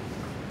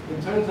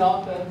 It turns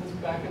out that this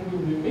packet will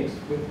be mixed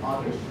with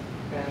others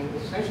and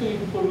essentially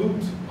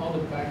pollute all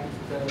the packets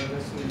that the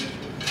destination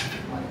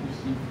might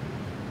receive.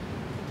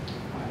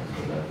 Right,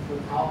 so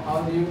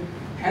how do you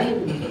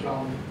handle this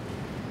problem?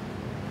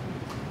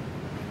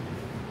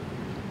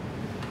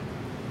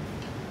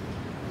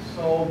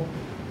 So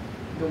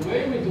the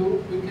way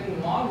we can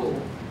model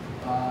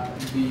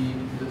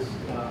this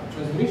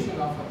transmission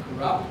of a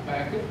corrupt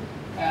packet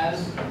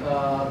as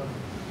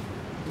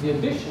the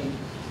addition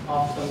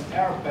of some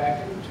error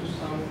packet to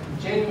some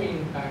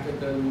genuine packet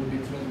that will be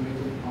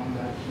transmitted on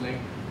that link.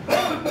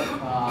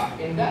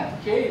 In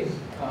that case,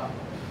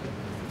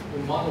 a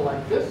model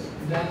like this,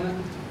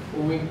 then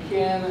we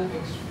can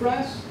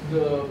express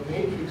the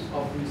matrix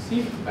of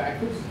received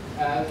packets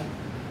as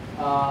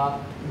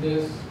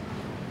this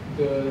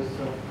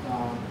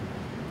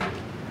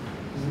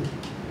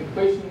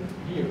equation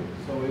here.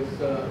 So it's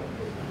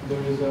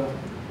there is a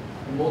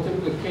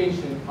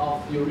multiplication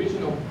of the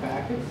original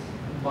packets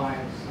by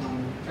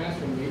some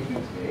transfer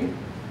matrix A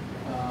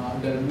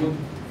that would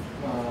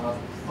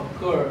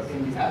occur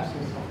in the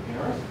absence of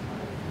errors.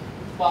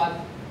 But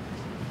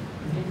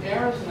the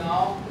errors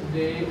now,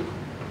 they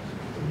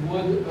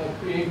would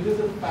create this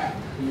effect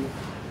here,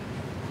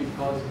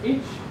 because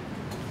each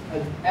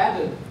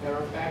added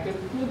error packet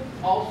could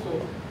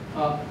also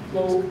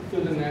flow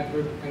through the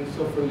network, and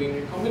so for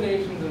linear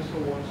combinations and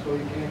so on. So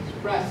you can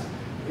express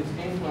its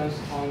influence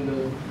on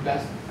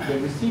the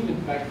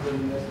received packet of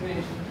the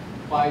destination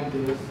by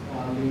this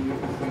linear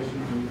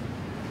equation here.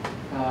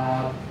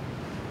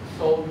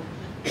 So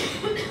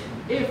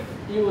if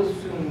you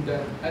assume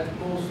that at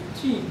most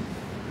t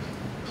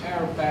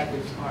error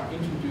packets are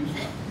introduced,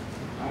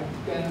 right,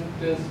 then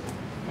this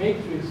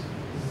matrix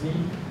Z,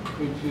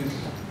 which is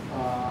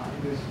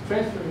this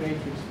transfer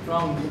matrix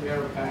from the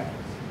error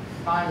packets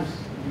times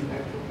the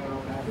actual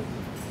error packet,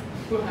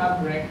 will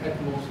have rank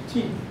at most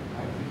t,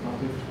 right, because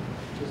it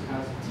just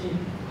has t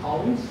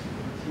columns, t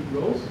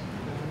rows.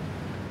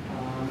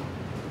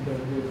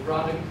 The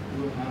product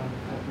will have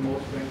at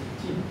most rank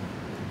t.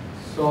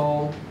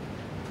 So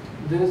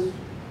this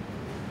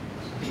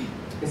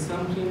is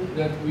something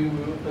that we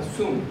will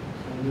assume.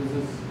 So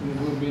this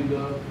will be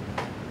the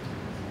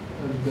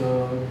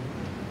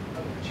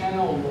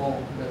channel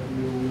law that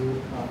we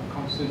will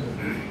consider.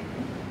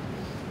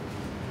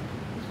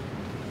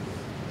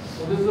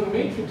 So this is a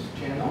matrix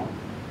channel,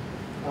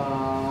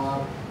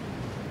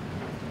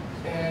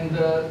 and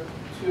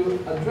to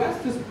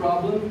address this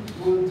problem,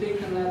 we'll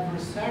take an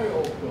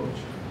adversarial approach.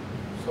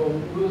 So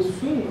we'll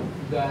assume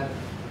that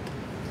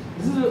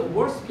this is a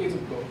worst case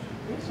approach.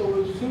 Okay? So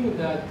we'll assume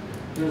that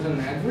there's an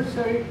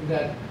adversary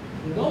that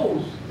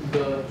knows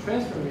the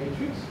transfer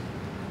matrix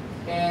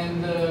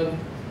and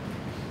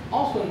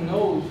also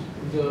knows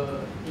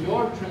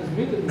your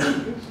transmitted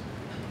matrix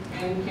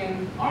and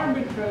can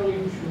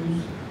arbitrarily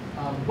choose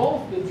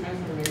both the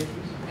transfer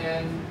matrix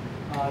and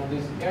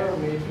this error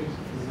matrix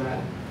Z.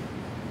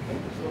 Okay?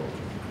 So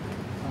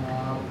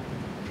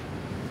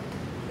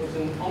it's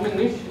an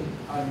omniscient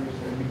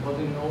adversary because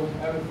it knows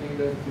everything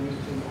that there is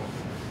to know.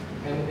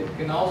 And it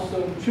can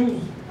also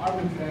choose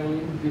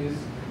arbitrarily this,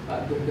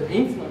 the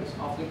influence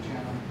of the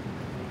channel.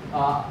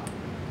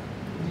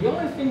 The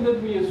only thing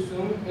that we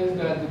assume is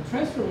that the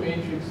transfer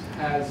matrix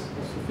has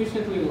a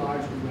sufficiently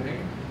large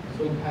rank,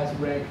 so it has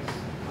rank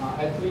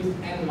at least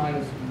n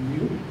minus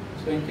mu.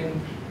 So you can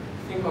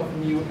think of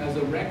mu as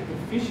a rank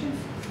efficient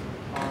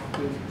of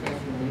this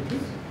transfer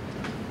matrix.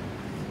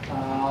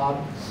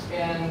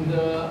 And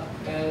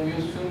we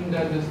assume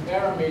that this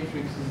error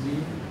matrix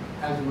Z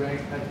has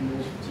rank at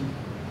most t.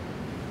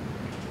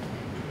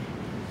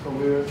 So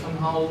we're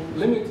somehow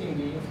limiting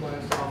the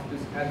influence of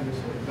this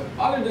adversary. But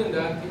other than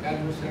that, the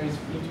adversary is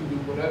free to do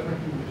whatever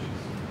he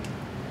wishes.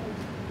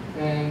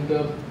 And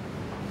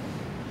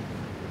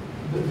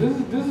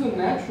this is a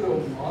natural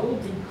model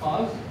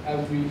because,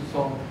 as we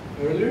saw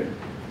earlier,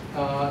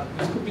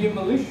 this could be a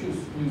malicious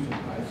user,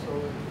 right? So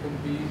it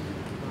could be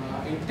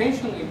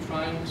intentionally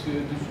trying to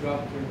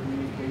disrupt your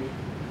communication.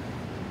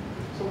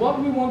 So what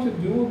we want to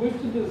do, we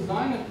wish to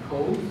design a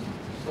code,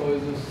 so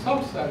it's a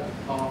subset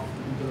of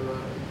the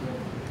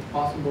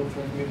possible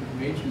transmitted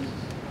matrices,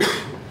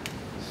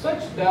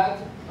 such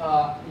that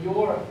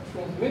your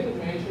transmitted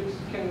matrix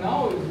can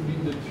now be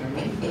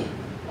determined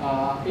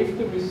if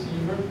the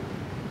receiver,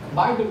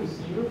 by the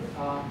receiver,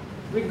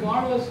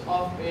 regardless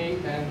of A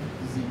and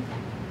Z.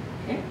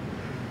 Okay?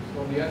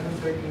 So the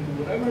adversary can do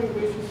whatever it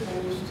wishes,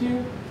 and you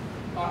still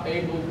are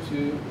able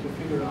to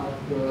figure out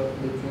the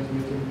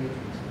transmitted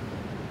matrix.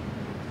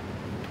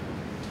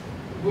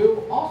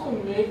 We'll also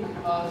make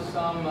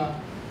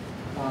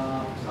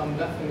some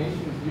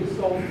definitions here.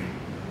 So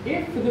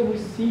if the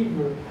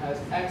receiver has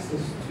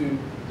access to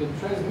the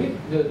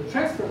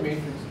transfer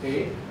matrix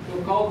A,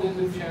 we'll call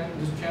this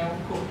channel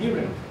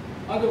coherent.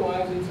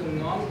 Otherwise, it's a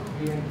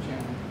non-coherent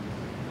channel.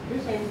 Okay,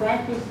 so in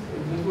practice,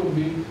 this would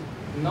be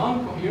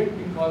non-coherent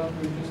because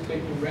we're just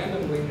taking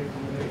random linear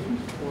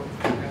combinations for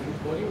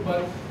network coding,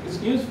 but it's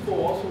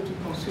useful also to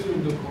consider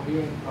the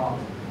coherent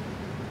problem.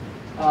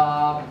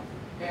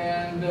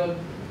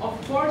 Of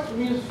course,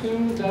 we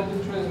assume that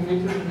the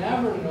transmitter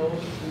never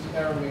knows this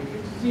error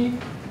matrix Z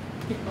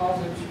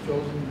because it's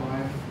chosen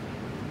by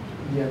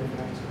the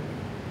adversary.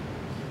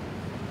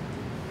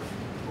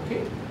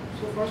 Okay,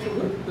 so far so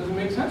good. Does it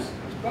make sense?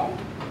 This problem?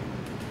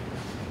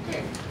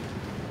 Okay.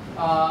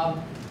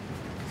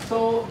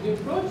 So the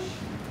approach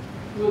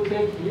we'll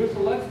take here, so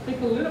let's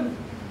take a little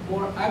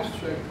more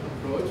abstract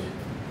approach.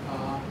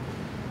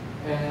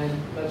 And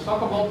let's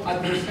talk about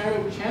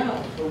adversarial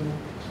channels. So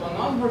So an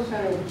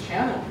adversarial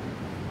channel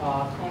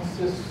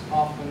consists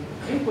of an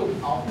input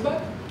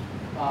alphabet,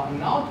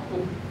 an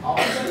output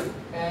alphabet,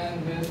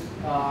 and this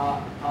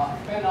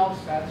fan-out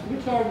sets,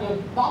 which are the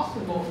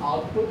possible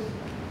outputs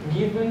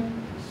given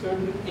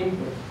certain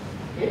inputs.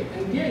 Okay?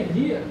 And the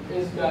idea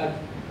is that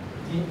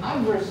the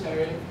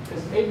adversary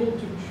is able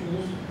to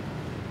choose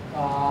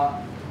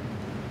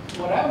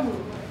whatever,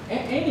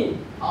 any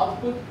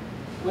output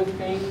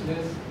within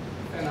this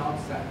fan-out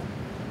set.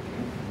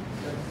 Okay?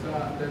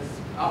 That's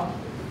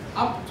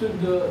up to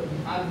the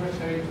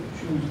adversary to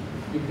choose.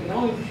 You can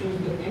only choose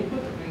the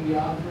input, and the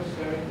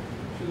adversary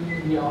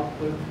chooses the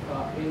output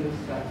in the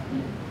set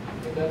here.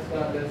 Okay,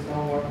 that's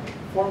our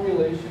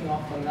formulation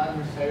of an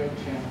adversarial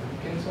channel. You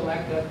can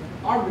select that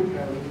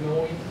arbitrarily,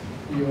 knowing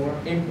your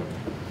input.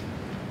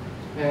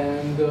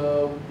 And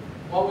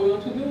what we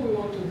want to do, we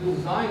want to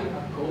design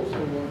a code, so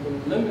we want to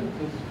limit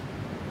this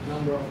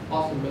number of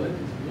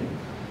possibilities here,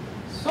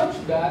 such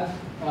that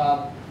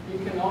you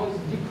can always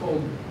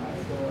decode, right?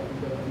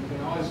 You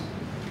can always,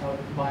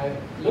 by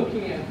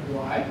looking at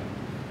y,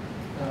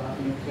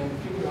 you can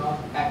figure out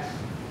x,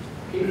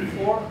 okay,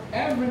 for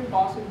every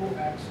possible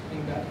x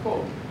in that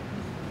code.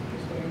 Okay,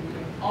 so you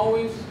can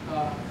always,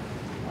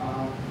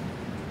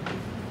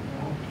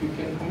 you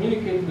can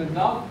communicate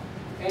without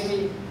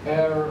any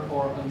error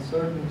or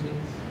uncertainty.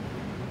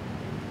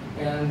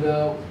 And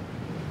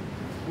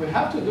we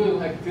have to do it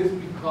like this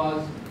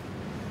because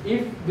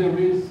if there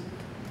is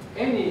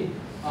any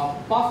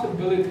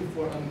possibility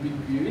for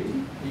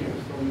ambiguity here,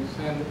 so you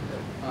send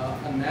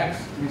an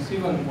x,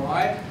 receive an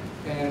y,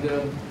 and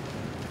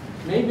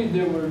maybe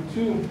there were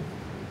two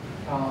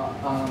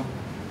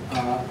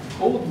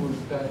code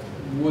words that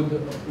would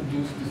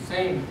produce the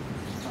same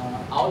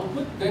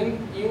output, then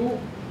you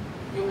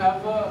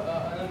have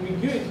an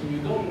ambiguity. You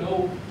don't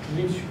know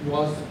which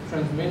was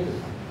transmitted,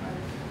 right?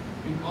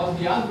 Because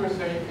the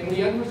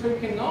adversary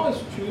can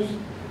always choose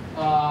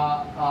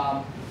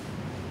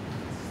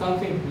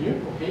something here.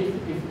 Okay,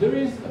 if there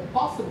is a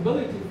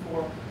possibility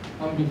for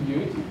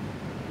ambiguity,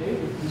 okay,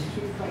 if these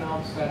two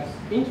fan-out sets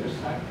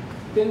intersect,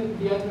 then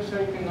the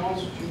adversary can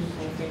always choose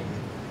something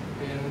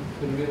in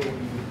the middle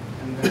here,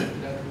 and then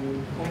that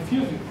will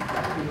confuse you.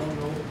 You don't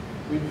know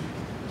which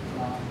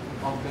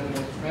of them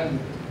was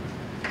transmitted.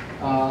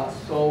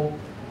 So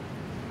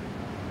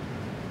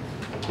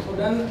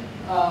then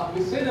we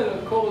say that a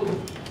code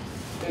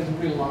is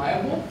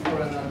reliable for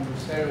an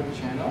adversarial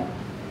channel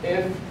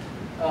if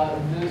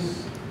this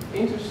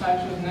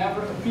intersections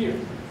never appear.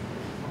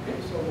 Okay,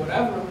 so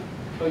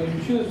you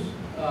choose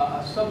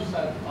a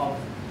subset of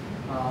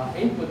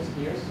inputs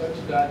here such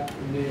that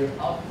their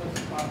outputs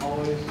are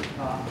always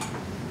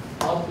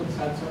output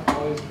sets are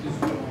always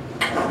disjoint.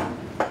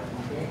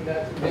 Okay,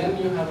 then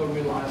you have a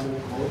reliable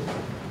code.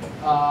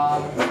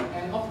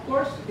 And of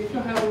course, if you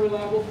have a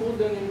reliable code,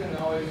 then you can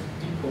always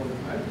decode it.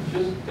 Right? You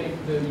just take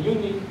the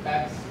unique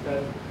x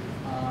that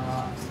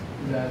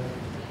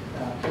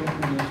can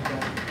produce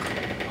that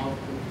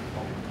output.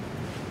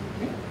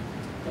 Okay,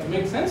 that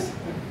makes sense.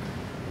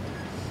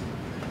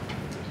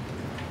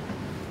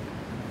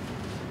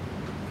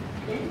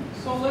 Okay,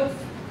 so let's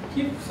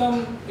keep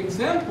some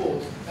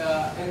examples,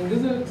 and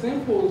these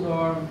examples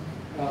are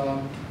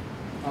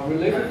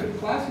related to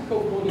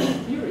classical coding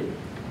theory.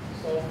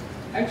 So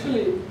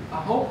actually,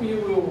 I hope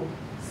you will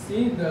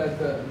see that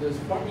this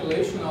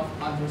formulation of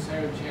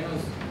adversarial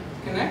channels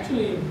can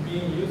actually be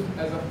used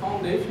as a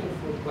foundation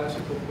for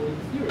classical coding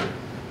theory.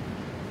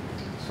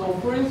 So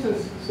for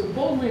instance,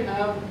 suppose we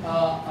have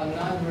an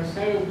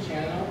adversarial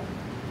channel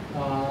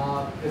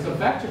as a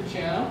vector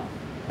channel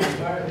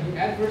where the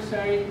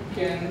adversary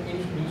can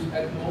introduce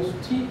at most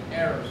t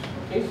errors.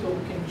 Okay, so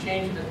we can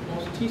change at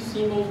most t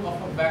symbols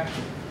of a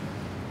vector.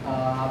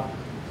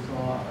 So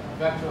a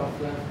vector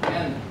of length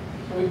n.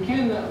 So we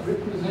can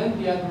represent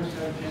the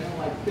adversarial channel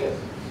like this.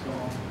 So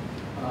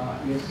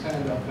you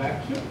send a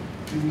vector,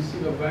 you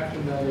receive a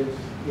vector that is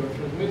your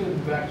transmitted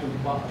vector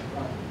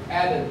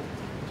added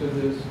to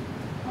this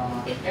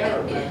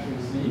error vector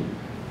z,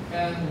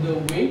 and the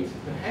weight,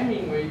 the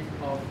Hamming weight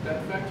of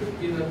that vector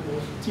is at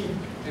most t,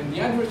 and the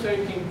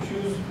adversary can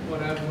choose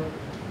whatever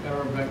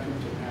error vector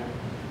to add.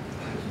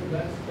 So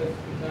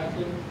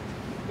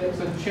that's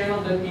a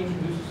channel that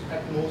introduces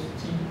at most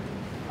t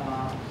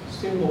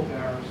symbol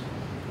errors.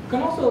 You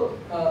can also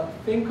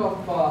think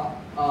of a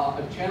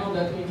channel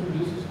that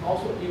introduces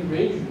also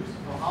erasures.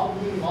 So how do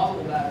we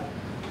model that?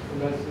 So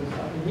that's a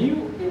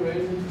new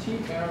erasure t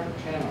error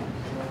channel.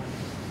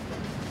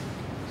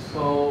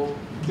 So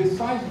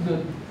besides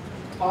the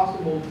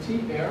possible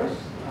t errors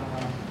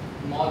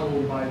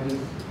modeled by this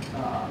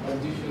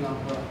addition of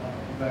a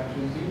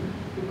vector z,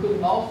 we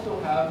could also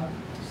have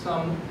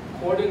some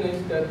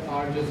coordinates that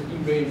are just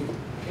erased.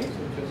 Okay, so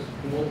just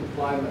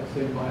multiply, let's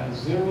say, by a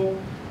 0,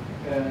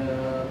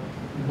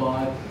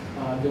 but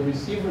the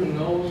receiver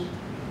knows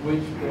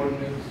which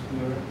coordinates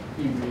were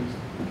erased.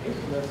 Okay,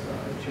 so that's a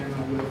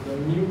channel with a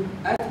mu,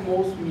 at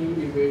most mu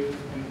erasures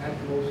and at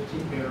most t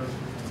errors.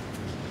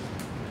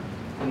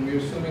 And we're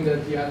assuming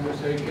that the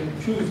adversary can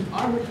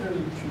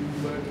arbitrarily choose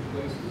where to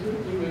place the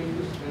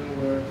erasures and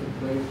where to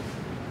place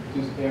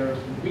these errors,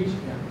 which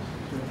errors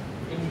to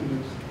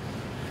introduce.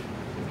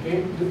 Okay.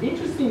 The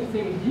interesting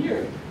thing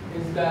here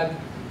is that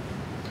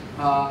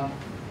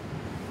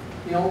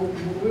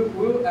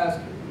we'll ask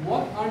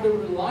what are the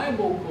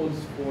reliable codes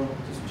for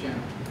this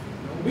channel?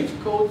 Which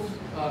codes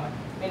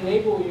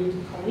enable you to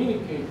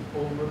communicate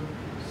over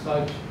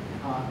such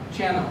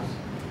channels?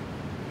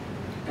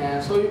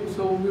 And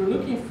so we're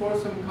looking for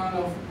some kind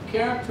of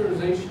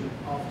characterization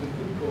of the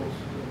good codes,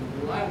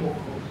 the reliable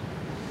codes.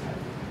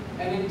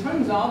 And it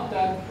turns out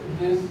that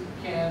this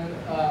can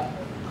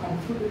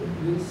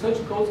such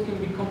codes can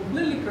be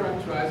completely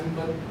characterized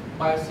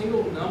by a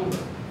single number,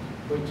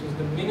 which is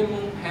the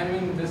minimum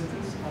Hamming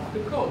distance of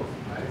the code.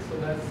 Right? So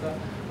that's a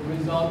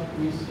result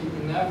we see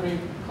in every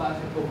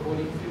classical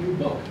coding theory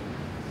book.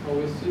 So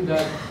we see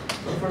that,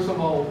 so first of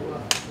all,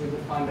 we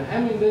define the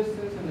Hamming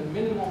distance and the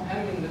minimal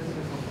Hamming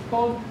distance of the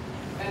code,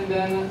 and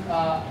then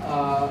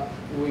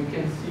we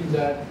can see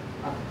that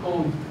a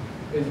code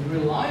is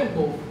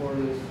reliable for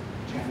this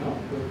channel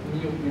with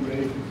mu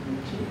erasures and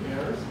t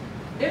errors,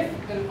 if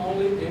and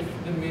only if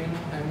the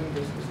minimum Hamming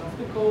distance of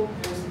the code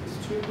is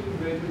strictly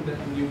greater than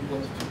mu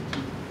plus 2t.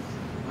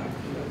 Right?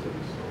 So that's a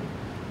result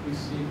we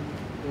see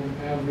in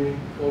every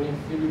coding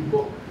theory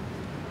book.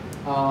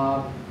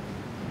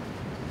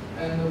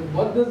 And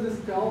what does this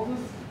tell us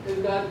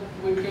is that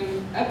we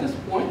can, at this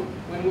point,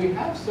 when we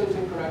have such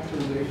a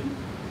characterization,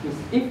 this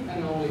if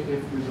and only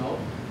if result,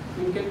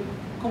 we can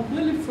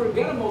completely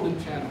forget about the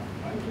channel,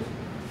 right? Just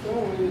throw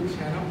away the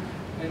channel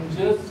and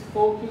just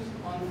focus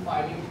on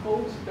finding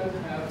codes that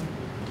have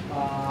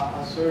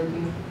a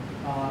certain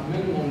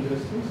minimum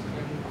distance,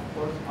 and of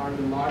course are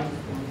the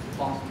largest ones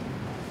possible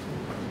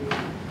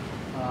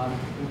to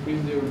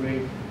increase their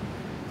rate.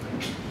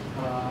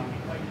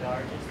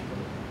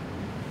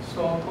 So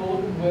a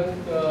code with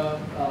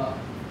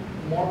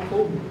more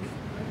code groups,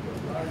 right?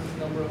 The largest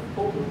number of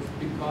code groups,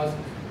 because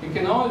you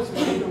can always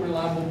make a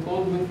reliable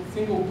code with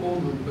single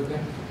code group, but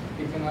then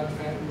you cannot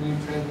really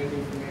transmit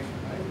information,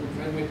 right? You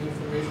transmit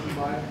information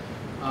by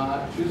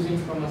choosing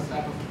from a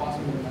set of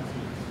possible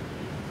messages.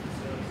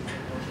 So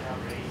it's a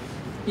have rate?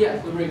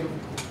 Yes, the rate of code.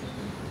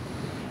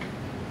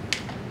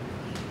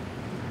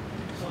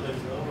 So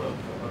there's no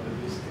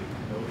probabilistic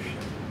notion,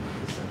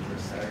 it's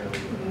adversarial.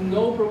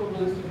 No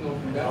probabilistic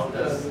notion.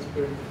 That's the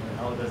spirit.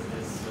 How does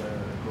this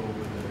go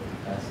with the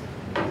classical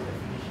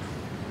definition?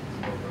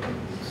 No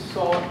probabilistic.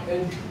 So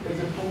it's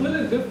a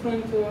completely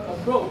different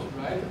approach,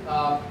 right?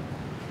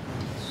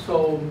 So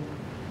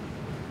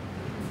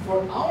for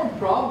our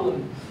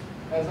problem,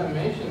 as I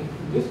mentioned,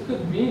 this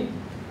could be,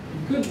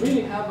 you could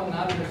really have an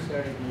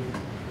adversary here,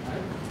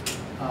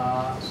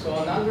 right? So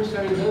an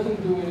adversary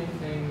doesn't do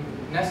anything,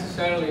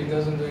 necessarily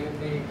doesn't do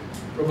anything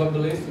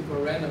probabilistic or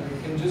random.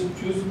 You can just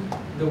choose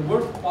the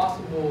worst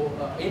possible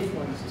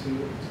influence to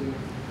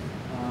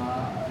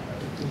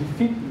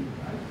defeat you,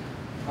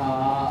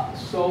 right?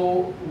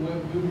 So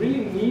we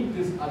really need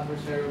this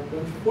adversarial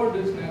approach for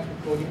this natural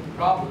coding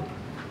problem.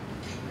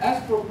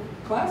 As for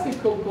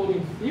classical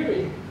coding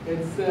theory,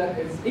 it's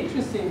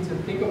interesting to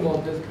think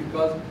about this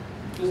because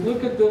just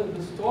look at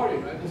the story,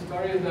 right? The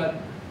story is that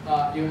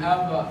you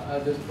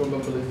have this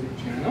probabilistic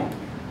channel,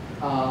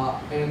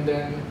 and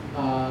then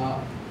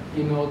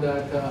you know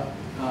that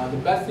the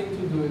best thing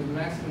to do is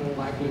maximum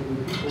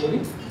likelihood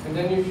decoding, and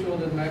then you show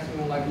that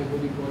maximum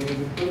likelihood decoding is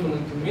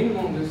equivalent to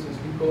minimum distance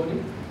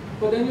decoding.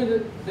 But then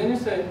you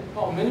say,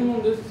 oh,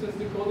 minimum distance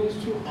decoding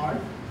is too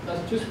hard.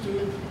 Let's just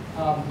do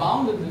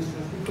bounded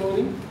distance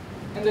decoding.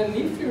 And then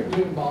if you're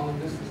doing bounded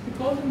distance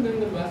decoding, then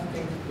the best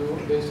thing to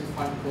do is to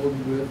find code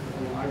with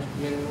a large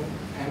minimum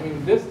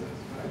Hamming distance,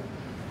 right?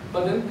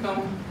 But then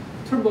come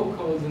turbo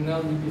codes and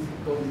LGBC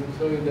codes and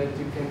show you that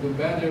you can do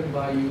better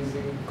by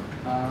using,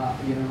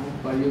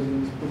 by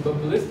using this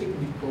probabilistic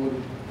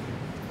decoding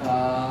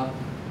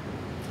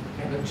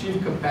and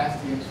achieve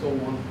capacity and so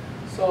on.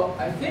 So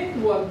I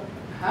think what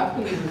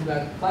happens is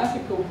that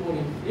classical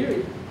coding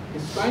theory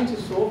is trying to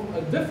solve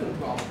a different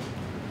problem.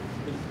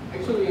 It's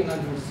actually an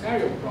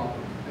adversarial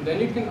problem. And then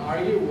you can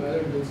argue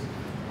whether this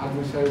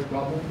adversarial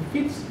problem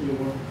fits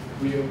your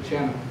real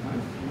channel,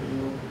 right?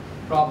 Your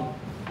problem.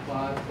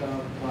 But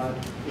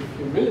if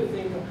you really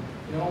think,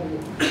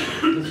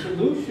 the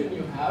solution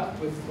you have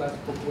with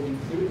classical coding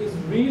theory is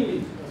really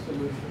a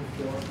solution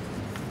for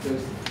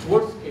this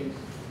worst case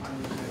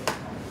adversarial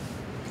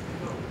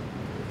problem.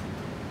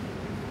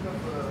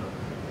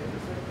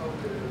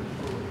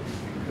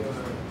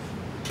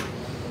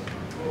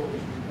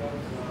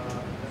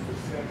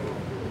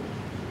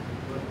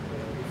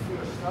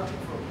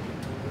 Starting from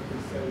the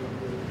cell,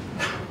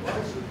 why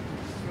should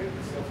straight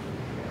itself to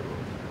the error?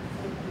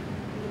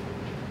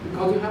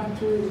 Because you have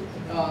to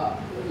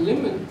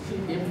limit the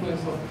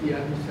influence of the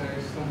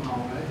adversary somehow,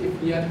 right? If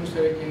the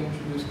adversary can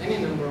introduce any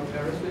number of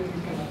errors, then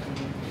you cannot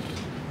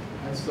communicate.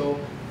 And so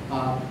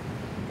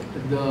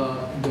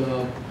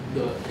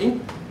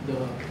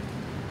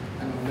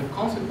the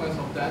consequence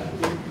of that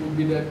would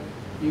be that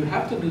you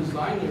have to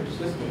design your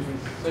system in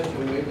such a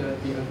way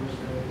that the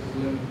adversary is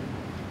limited.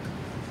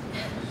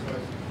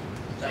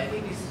 So I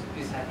think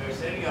this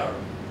adversarial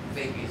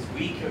thing is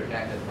weaker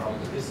than the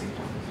probabilistic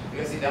one.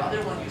 Because in the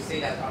other one, you say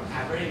that on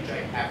average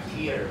I have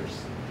tiers,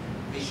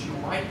 which you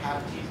might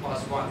have t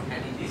plus 1,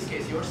 and in this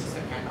case, your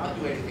system cannot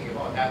do anything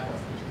about that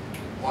one.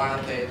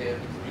 While the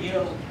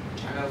real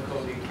channel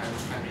coding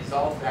can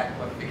resolve that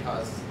one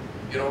because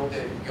you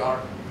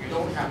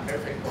don't have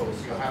perfect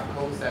codes. You have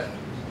codes that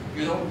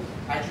you don't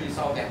actually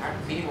solve the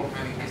minimum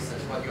having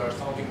distance, but you are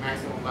solving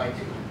maximum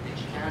likelihood,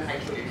 which can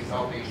actually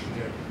resolve the issue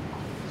there.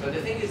 So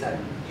the thing is that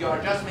you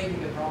are just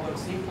making the problem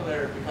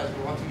simpler because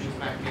you want to use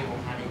minimum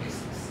having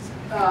distance.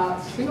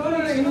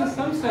 Simpler in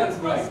some sense,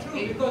 right? That's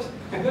true, because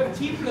the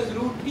t plus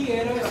root t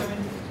errors, I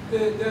mean,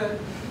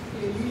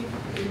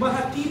 you might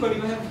have t, but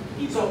you might have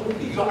t plus root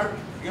t. You are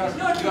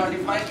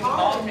defining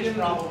knowledge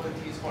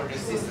probabilities for the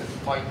system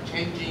by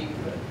changing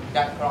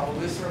that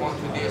probabilistic one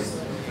to this.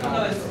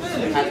 No,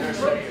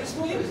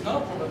 it's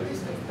not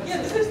probabilistic.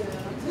 Yeah, this is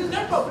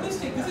not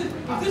probabilistic. If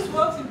this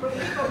works in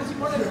probabilistic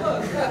model, it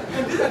works.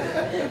 And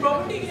this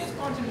probability is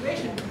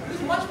concentration. This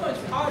is much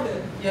harder.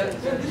 Yeah,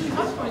 this is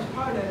much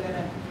harder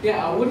than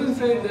Yeah, I wouldn't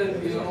say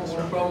that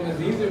one problem is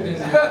easier than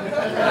the other.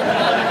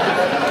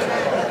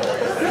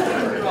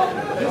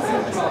 This is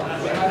a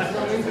problem. We have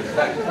some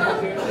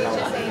intersections here.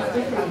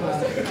 Different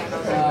about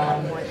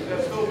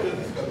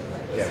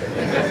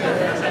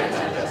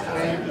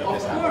and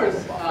of course,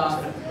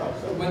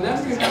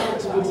 whenever you have a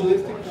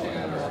probabilistic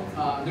channel,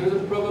 there is a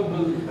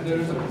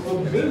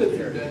probability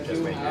that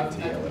you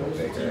have at most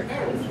two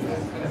errors.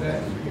 And then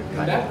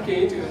in that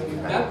case,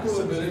 with that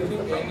probability,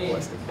 any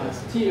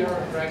tier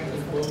rank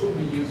equal will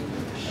be useful.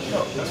 No,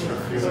 that's true.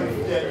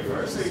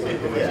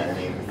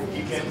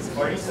 You can,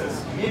 for instance,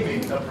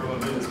 mimic a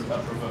probability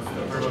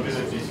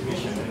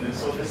distribution, and then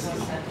so this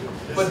is.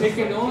 But he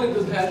can only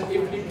do that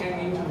if he can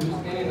introduce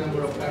any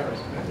number of errors.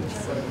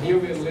 But here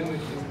we are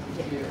limited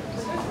to here.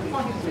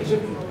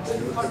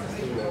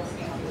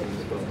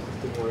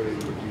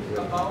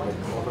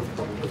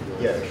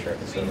 Yeah, sure.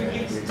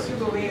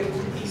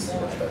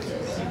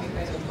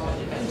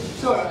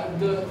 Sure.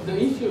 The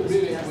issue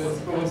really with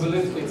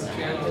probabilistic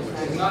channels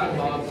is not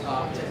about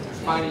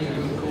finding a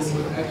good code,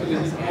 but actually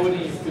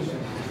decoding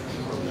efficiency.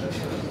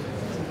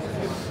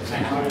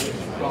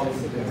 Problem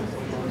there.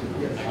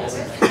 Does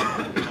it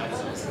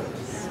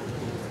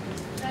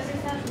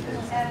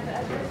can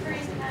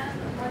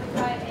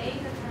modify A,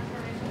 the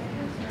transformation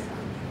matrix, or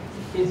not?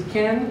 It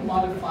can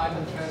modify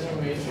the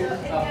transformation,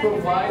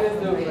 provided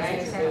the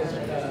rank is 3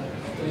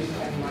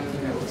 minus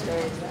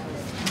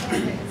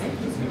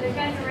 1. They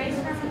can erase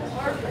from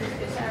or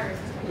produce errors.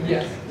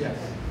 Yes.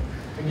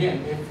 Again,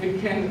 if it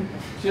can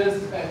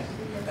just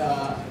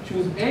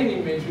choose any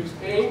matrix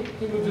A,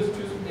 he will just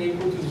choose A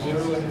equal to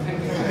 0 and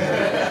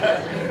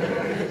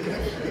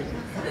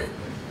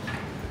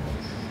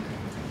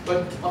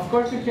But of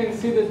course, you can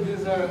see that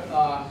these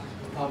are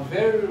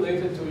very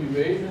related to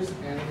erasures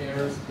and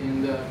errors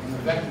in the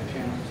vector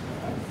channels.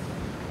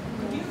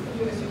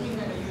 You're assuming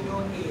that you know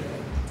A,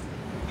 right?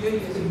 You're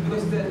assuming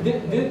because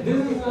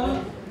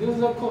this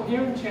is a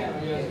coherent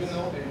channel, yes, you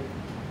know A.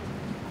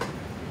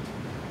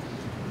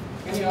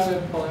 Any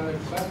other polemic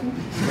questions?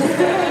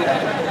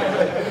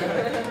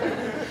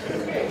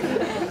 Okay,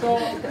 so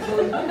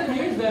the point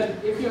here is that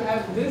if you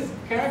have this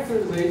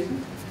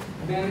characterization,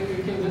 then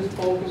you can just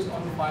focus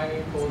on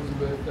finding codes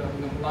with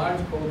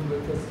large codes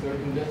with a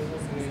certain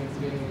distance, and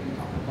then you can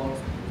talk about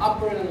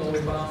upper and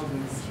lower bounds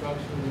and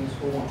instructions and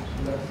so on. So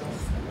that's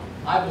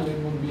I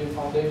believe would be a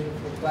foundation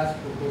for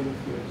classical coding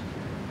theory.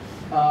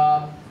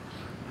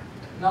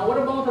 Now, what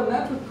about the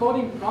network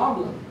coding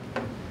problem?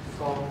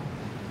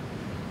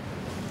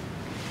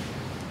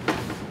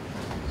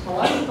 So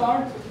let's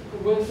start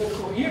with the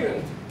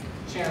coherent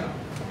channel.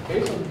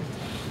 Okay, so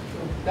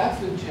that's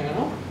the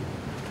channel.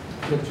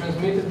 The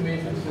transmitted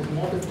matrix is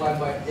multiplied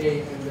by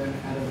A and then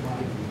added by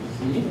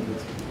Z.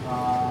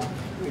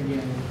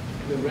 Again,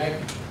 the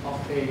rank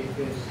of A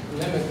is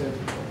limited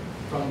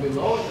from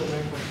below, the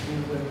rank of Z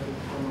is limited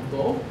from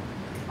above.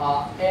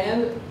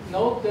 And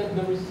note that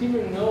the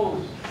receiver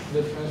knows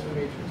the transfer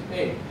matrix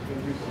A, so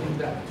you see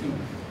that too.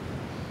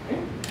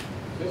 Okay?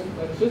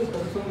 Let's just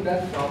assume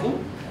that problem.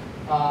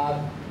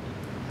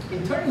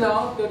 It turns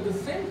out that the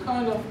same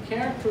kind of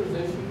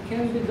characterization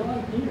can be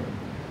done here.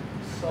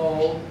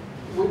 So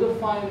we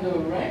define the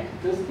rank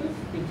distance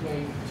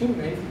between two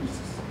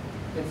matrices.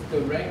 It's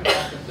the rank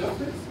of the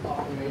difference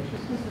of the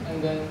matrices,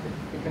 and then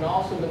we can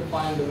also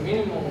define the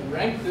minimum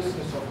rank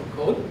distance of a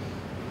code.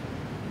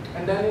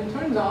 And then it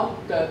turns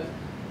out that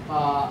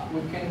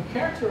we can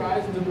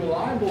characterize the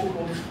reliable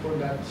codes for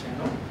that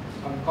channel.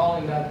 So I'm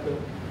calling that the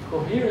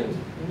coherent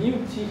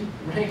mu T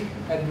rank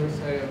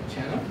adversarial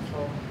channel.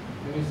 So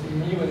when you see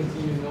mu and T,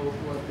 you know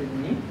what they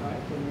mean,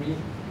 right? So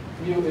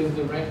mu is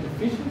the rank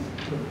efficiency,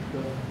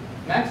 the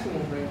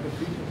maximum rank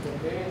efficiency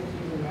of A, and T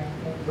is the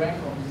maximum rank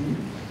of Z.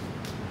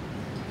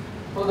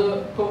 So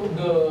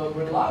the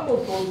reliable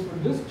codes for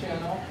this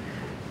channel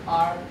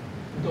are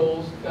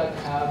those that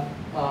have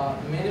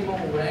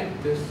minimum rank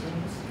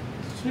distance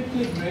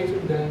strictly greater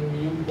than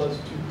mu plus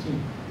 2t.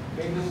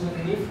 Okay, this is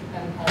an if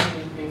and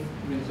only if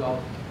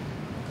result.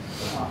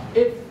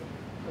 If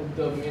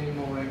the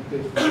minimum rank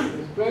distance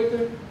is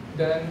greater,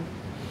 then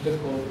the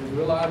code is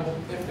reliable.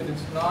 If it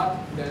is not,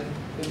 then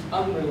it's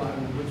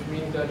unreliable, which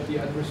means that the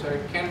adversary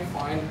can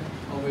find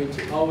a way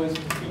to always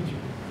defeat you.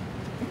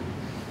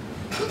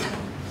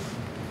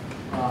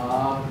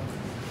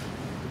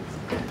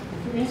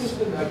 If you're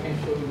interested, I can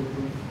show you the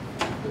proof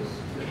of this.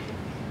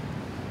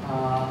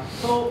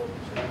 So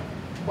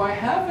by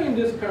having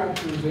this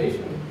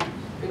characterization,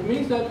 it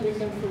means that we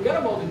can forget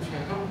about the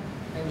channel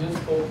and just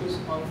focus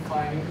on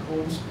finding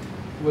codes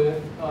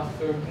with a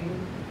certain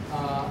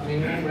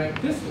minimum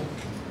rank distance.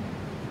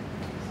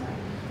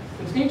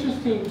 It's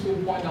interesting to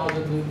point out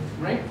that the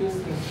rank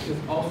distance is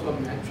also a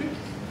metric,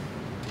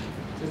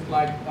 just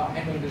like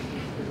any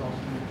distance is also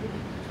a metric.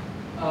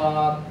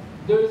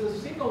 There is a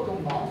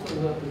singleton bound, so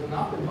there's an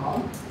upper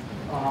bound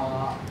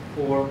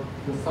for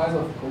the size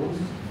of codes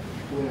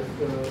with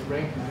the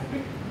rank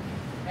metric.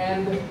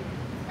 And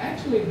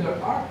actually, there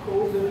are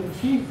codes that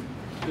achieve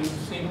this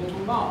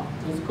singleton bound.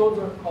 These codes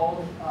are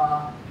called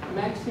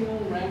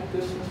maximum rank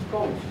distance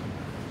codes.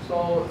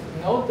 So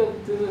note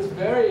that this is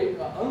very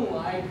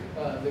unlike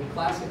the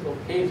classical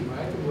case,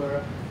 right,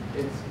 where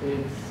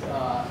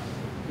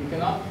you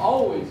cannot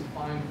always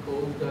find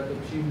codes that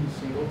achieve the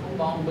singleton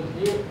bound, but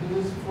here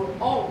this is for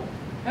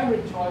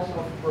every choice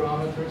of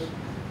parameters,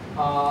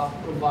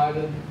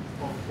 provided,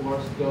 of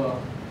course,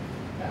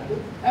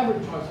 every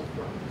choice of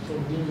parameters. So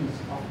these,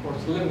 of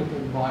course,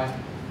 limited by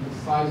the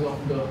size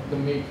of the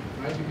matrix,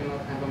 right? You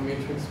cannot have a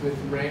matrix with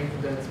rank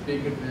that's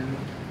bigger than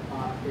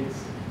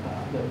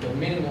the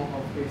minimum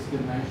of its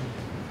dimensions.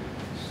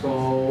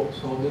 So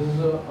this is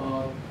a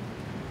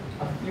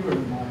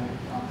theorem by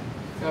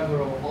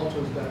several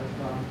authors that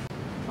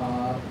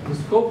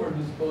discovered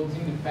these codes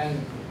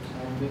independently. So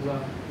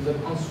there's a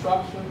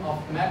construction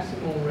of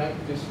maximum rank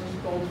distance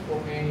codes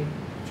for any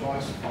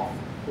choice of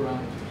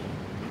parameters.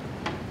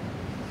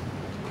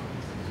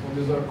 So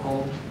these are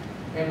called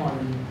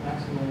MRD,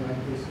 maximum rank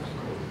distance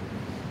codes.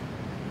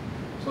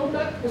 So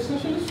that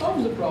essentially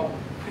solves the problem.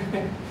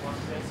 One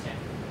question.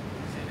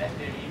 So that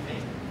there is a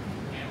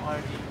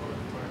MRD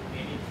code for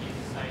any field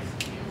size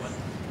what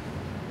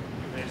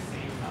you were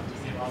saying about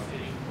the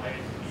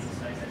required field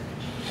size at the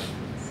beginning.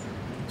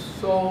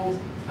 So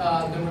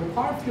the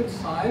required field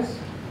size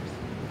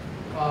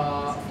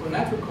for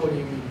network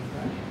coding,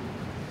 right?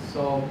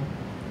 So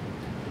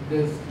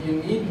you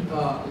need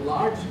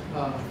large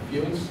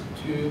fields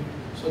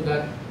so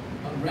that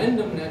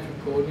random network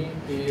coding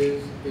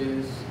is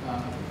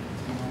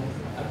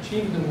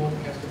achieve the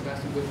multicast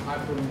capacity with high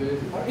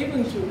probability, or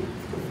even to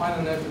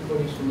find a network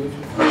coding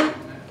solution for the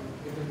network,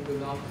 even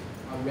without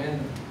a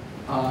random.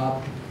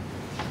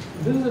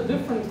 This is a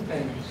different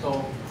thing.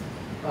 So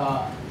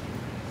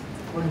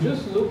we're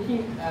just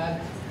looking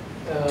at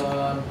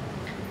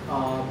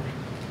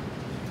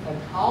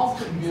how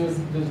to build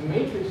this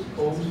matrix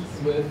codes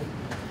with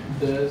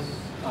this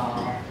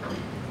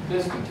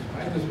distance,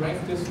 right? This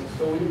rank distance.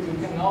 So you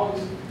can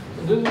always,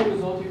 so this is the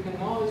result. You can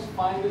always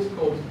find this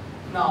code.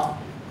 Now,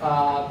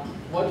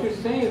 what you're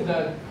saying is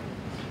that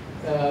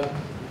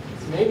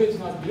maybe it's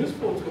not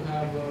useful to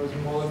have a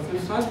smaller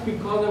field size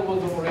because I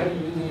was already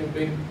using a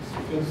big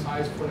field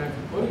size for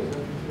network coding. Is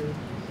that what you're saying?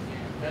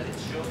 Does it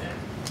show that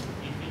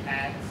if we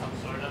add some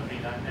sort of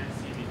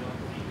redundancy, we don't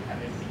need to have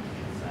a big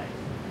field size?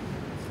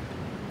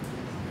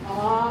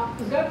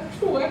 That's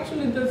true.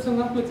 Actually, that's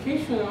an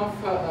application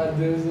of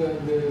this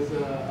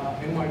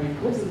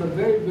MRD code. It's a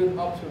very good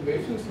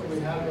observation. So we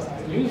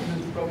have used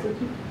this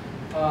property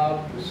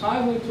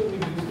precisely to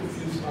reduce the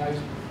field size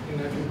in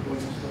network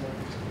coding. So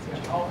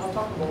yeah, I'll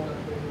talk about that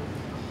later.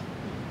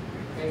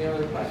 Any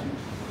other questions?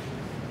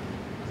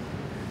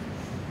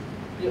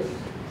 Yes.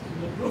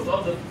 The proof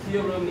of the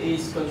theorem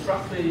is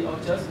constructed or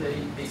just the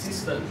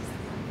existent?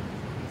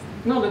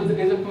 No, there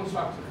is a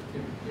constructed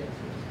theorem. Yes.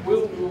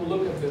 We'll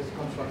look at this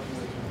construction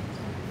later.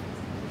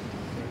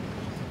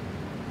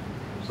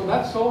 So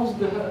that solves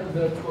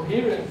the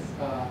coherence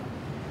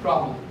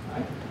problem,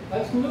 right?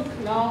 Let's look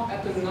now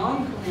at the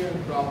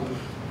non-coherent problem.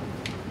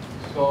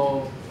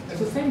 So it's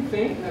the same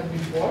thing as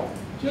before,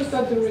 just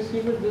that the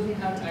receiver doesn't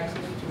have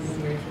access to the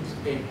matrix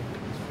A.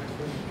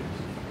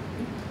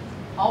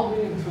 How do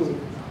you do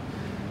it?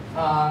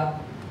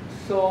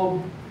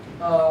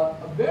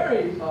 A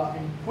very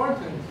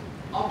important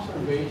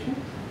observation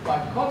by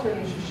Kotter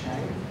and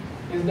Shishang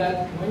is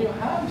that when you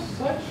have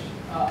such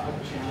a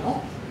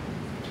channel,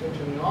 such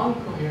a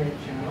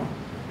non-coherent channel,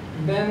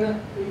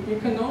 then you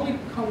can only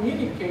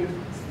communicate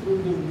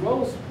through the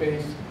row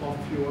space of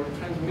your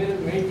transmitted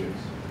matrix.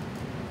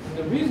 And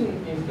the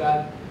reason is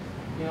that,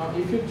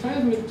 if you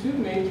transmit two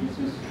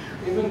matrices,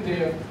 even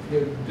they're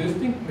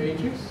distinct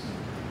matrices,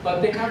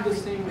 but they have the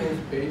same row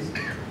space,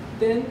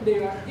 then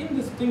they are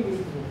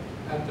indistinguishable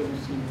at the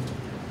receiver.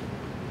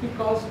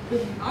 Because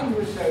the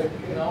adversary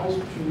can always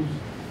choose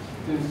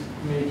this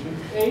matrix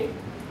A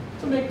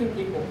to make them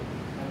equal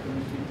at the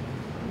receiver.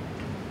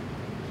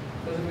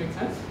 Does it make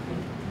sense?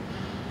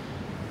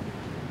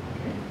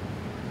 Okay.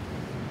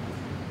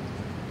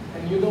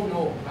 And you don't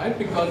know, right?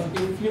 Because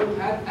if you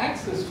had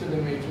access to the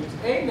matrix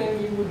A,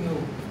 then you would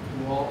know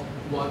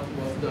what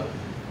was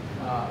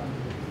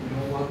you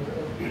know what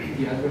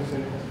the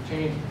adversary has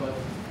changed,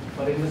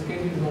 but in this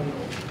case you don't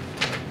know.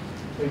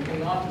 So you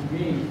cannot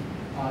really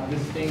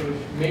distinguish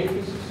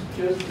matrices,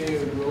 just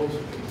their row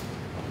space.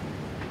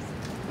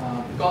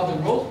 Because the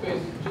row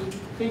space, just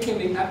think in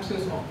the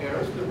absence of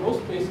errors, the row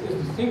space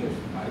is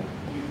distinguished, right?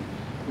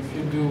 If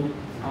you do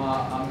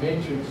a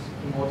matrix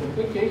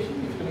multiplication,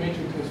 if the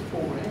matrix is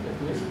full rank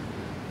at least,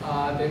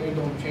 then you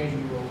don't change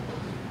the row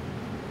space.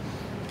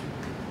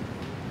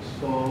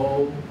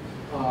 So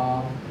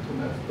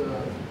that's the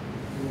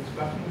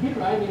expression here,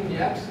 right? In the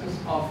absence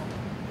of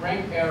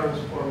rank errors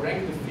or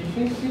rank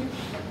deficiency,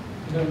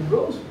 the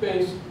row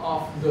space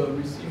of the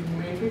received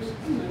matrix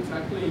is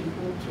exactly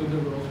equal to the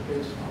row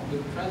space of the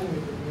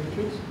transmitted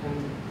matrix, and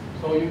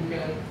so you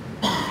can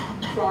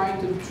try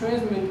to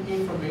transmit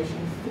information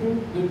through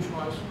the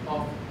choice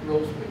of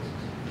row spaces.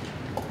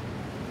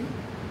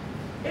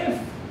 If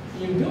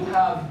you do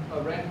have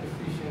a rank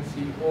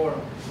deficiency or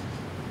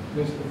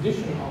this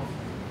addition of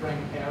rank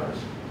errors,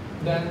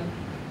 then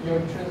your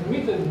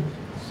transmitted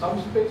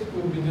subspace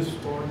will be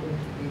distorted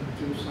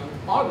into some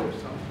other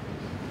subspace.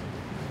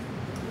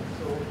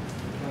 So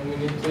then we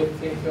need to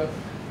think of,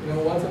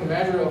 what's a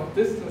measure of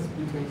distance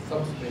between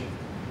subspace.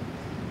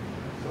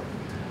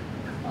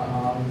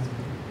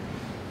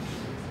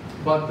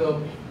 But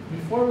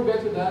before we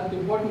get to that, the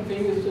important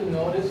thing is to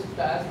notice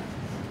that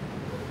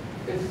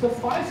it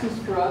suffices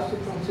for us to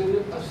consider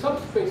a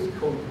subspace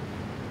code,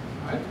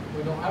 right?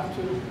 We don't have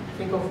to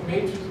think of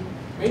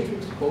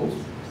matrix codes,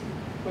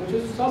 but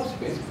just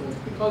subspace codes,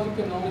 because you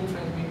can only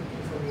transmit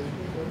information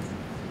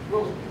to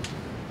row space,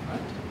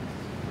 right?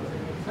 Does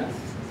that make sense?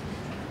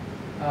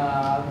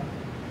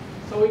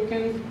 So we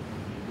can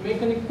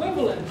make an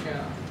equivalent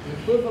channel, an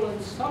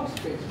equivalent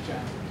subspace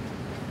channel.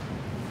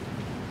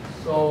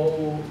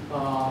 So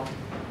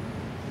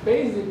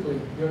basically,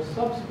 your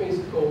subspace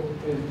code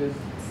is this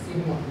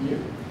sigma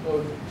here.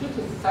 So just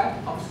a set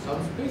of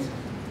subspaces.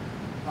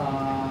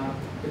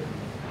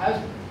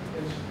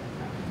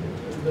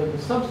 The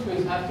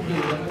subspace has to be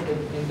limited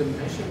in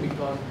dimension,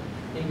 because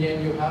in the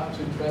end you have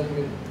to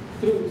transmit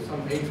through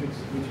some matrix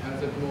which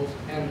has at most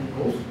n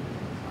rows.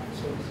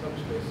 So the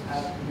subspace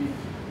has to be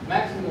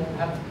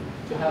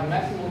have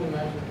maximal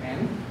dimension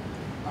n,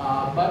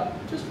 but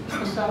just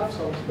a set of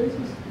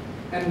subspaces.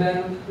 And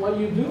then what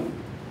you do,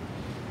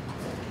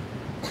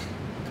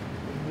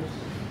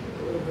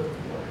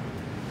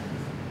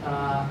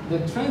 the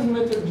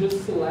transmitter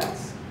just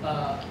selects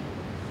a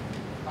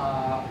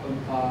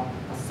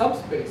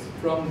subspace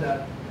from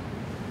that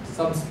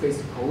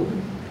subspace code,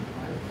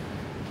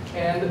 right?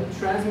 And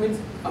transmits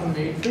a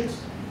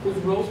matrix whose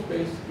row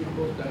space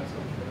equals that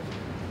subspace.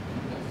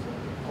 That's the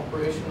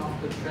operation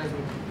of the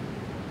transmitter.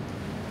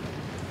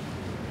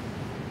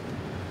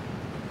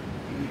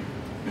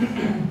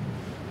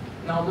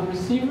 Now the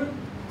receiver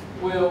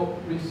will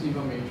receive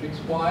a matrix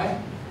Y,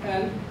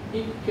 and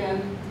it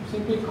can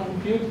simply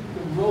compute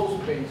the row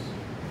space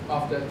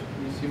of that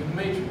received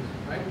matrix,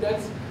 right?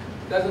 That's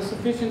a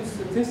sufficient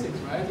statistics,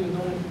 right?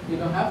 You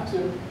don't have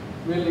to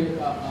really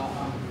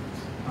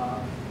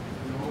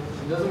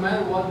it doesn't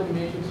matter what the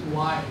matrix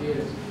Y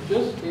is,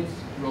 just its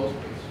row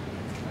space,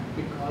 right?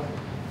 Because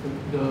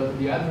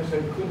the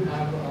adversary could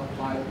have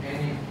applied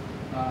any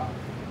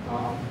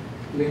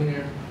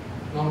linear,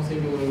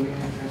 non-singular linear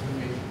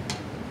transformation.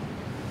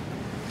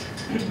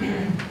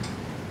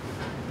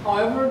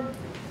 However,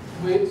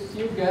 we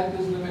still get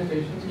these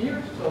limitations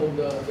here. So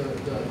the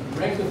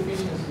rank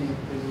efficiency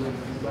is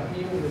limited by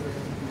mu, the rank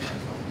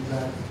efficiency of Z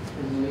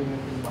is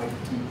limited by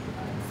T.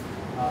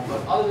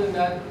 But other than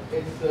that,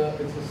 it's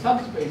a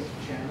subspace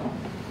channel.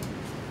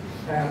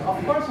 And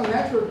of course, a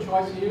natural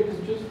choice here is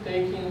just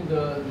taking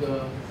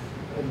the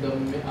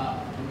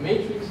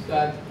matrix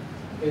that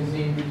is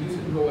in reduced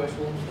row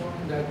echelon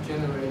form that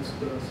generates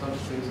the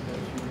subspace that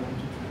you want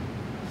to transmit.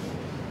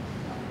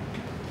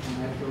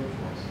 Natural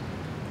choice.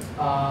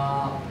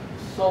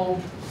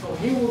 So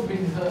here will be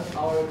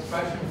our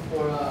expression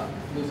for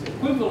this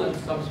equivalent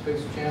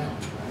subspace channel.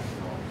 Right?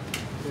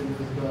 So this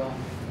is the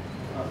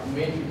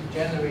matrix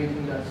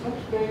generating that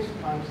subspace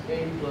times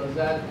A plus Z,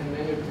 and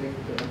then you take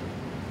the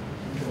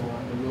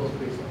row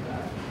space of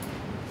that.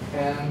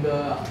 And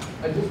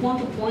I just want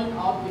to point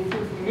out, if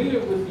you're familiar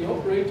with the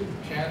operator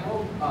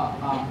channel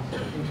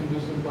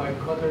introduced by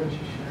Cotter and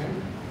Shishang,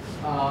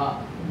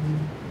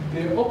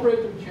 the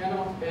operator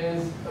channel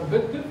is a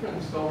bit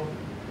different. So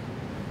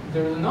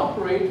there's an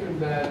operator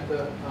that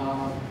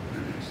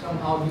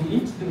somehow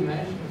deletes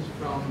dimensions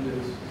from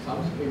this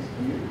subspace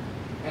here,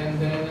 and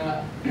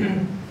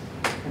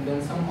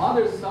then some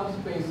other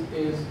subspace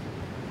is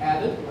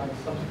added, like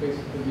subspace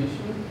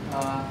addition,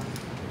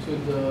 to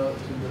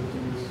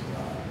this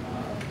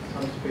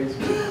subspace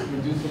with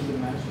reducing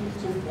dimensions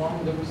to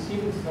form the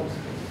receiving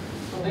subspace.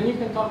 So then you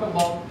can talk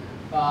about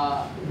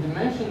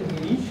dimension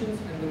deletions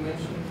and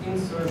dimension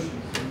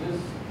insertions. So this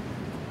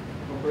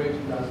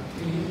operation does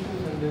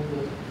deletions and this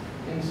does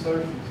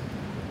insertions.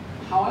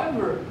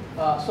 However,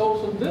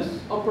 so this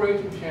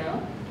operator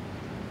channel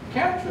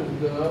captures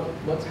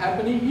what's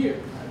happening here.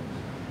 Right?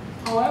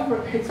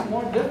 However, it's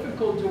more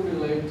difficult to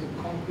relate to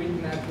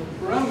concrete network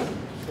parameters,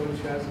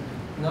 such as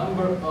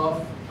number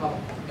of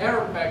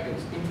error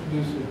packets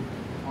introduced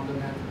on the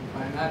network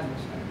by an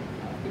adversary.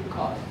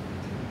 Because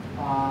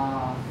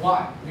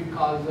why?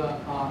 Because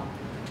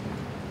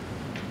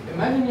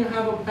imagine you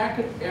have a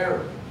packet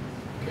error.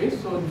 Okay,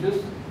 so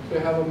you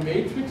have a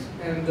matrix,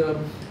 and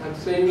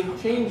let's say you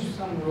change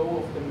some row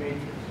of the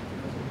matrix.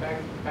 That's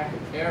a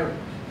packet error.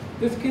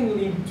 This can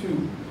lead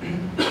to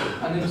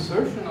an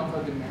insertion of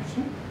a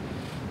dimension,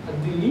 a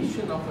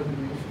deletion of a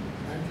dimension,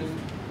 right? Just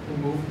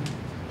remove,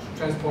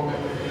 transform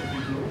everything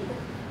to zero.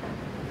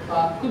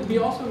 Could be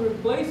also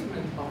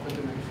replacement of a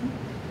dimension,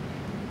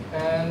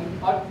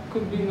 and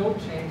could be no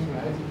change,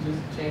 right? You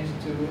just change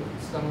to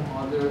some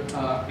other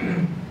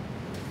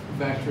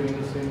vector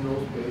in the same row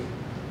space.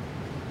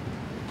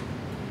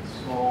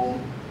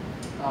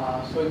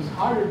 So it's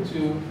harder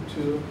to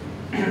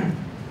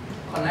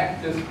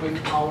connect this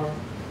with our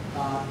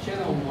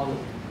channel model,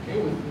 okay,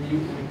 with mu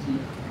and t.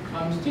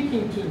 I'm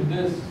sticking to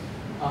this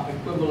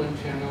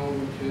equivalent channel,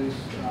 which is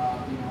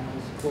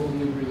is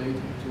closely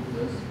related to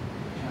this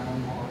channel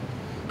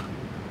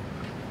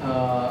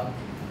model.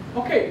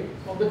 Okay,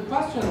 so the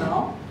question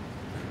now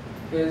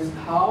is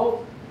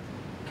how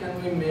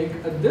can we make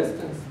a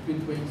distance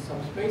between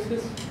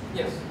subspaces?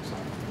 Yes,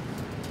 sorry.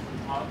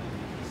 How do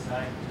we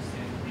decide to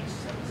send which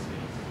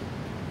subspace?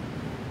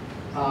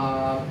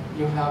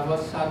 You have a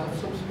set of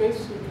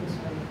subspaces, you can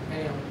send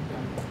any of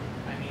them.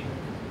 I mean,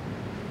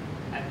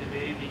 at the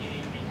very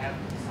beginning we have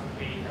some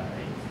data,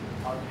 right?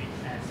 How do we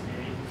transfer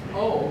it?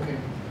 Oh, okay.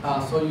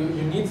 So you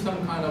need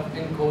some kind of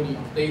encoding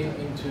of data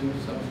into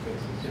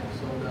subspaces. Yeah.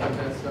 So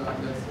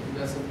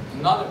that's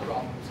another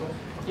problem. So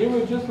here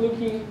we're just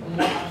looking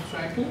more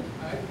abstractly,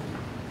 right?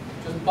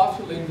 Just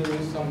postulate there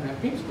is some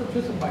mappings, but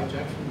just a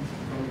bijection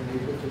from the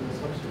data to the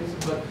subspace.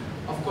 But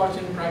of course,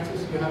 in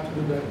practice, you have to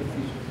do that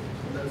efficiently.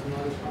 So that's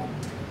another problem.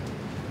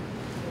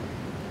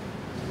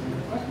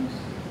 Any questions?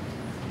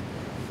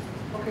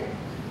 Okay.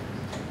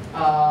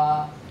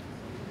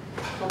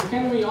 So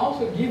can we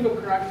also give a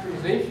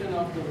characterization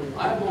of the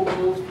reliable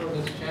codes for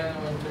this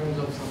channel in terms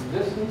of some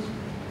distance?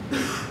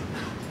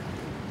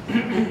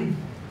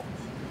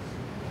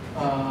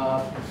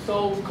 So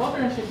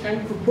Cotter and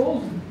Shishang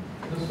proposed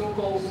the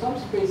so-called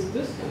subspace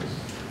distance,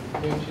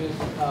 which is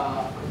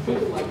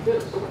computed like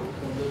this. So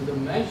the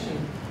dimension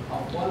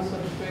of one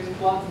subspace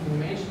plus the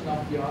dimension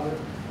of the other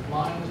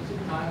minus 2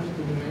 times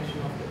the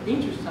dimension of the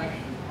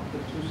intersection of the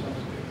two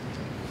subspaces.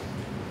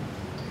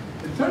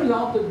 It turns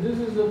out that this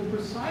is a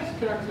precise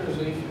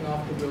characterization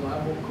of the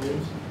reliable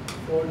codes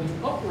for the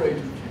operator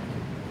channel.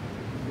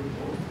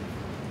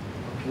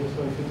 Okay,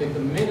 so if you take the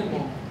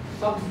minimum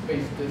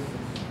subspace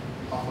distance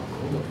of a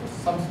code, of a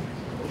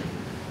subspace code,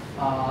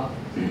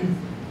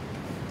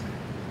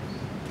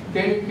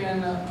 then you can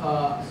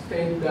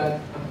state that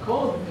a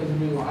code is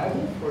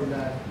reliable for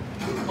that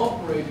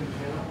operator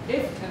channel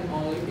if and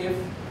only if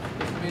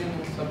its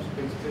minimum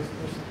subspace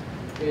distance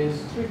is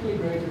strictly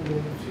greater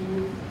than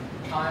 2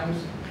 times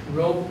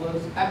rho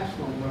plus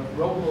epsilon, where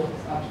rho plus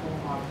epsilon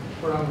are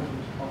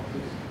parameters of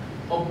this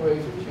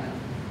operator channel.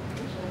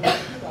 So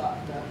that's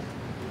that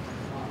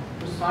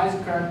precise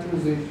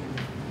characterization.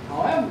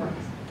 However,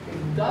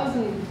 it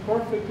doesn't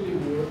perfectly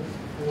work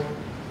for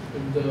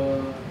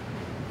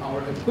our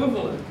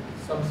equivalent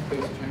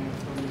subspace channel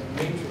from the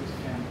matrix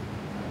channel.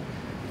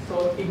 So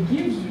it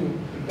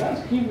does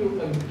give you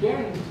a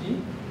guarantee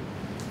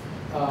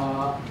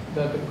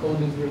that the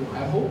code is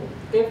reliable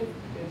if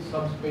its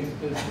subspace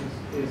distance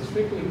is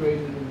strictly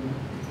greater than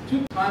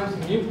 2 times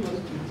mu plus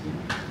 2t,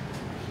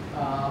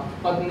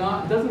 but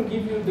doesn't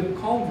give you the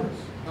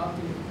converse, not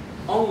the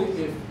only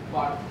if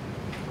part.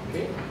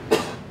 Okay,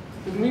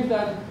 it means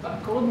that a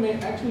code may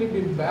actually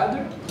be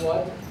better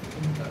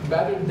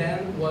than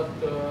what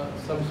the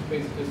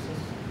subspace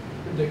distance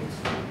predicts.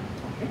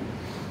 Okay,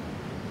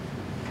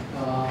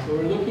 so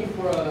we're looking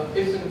for a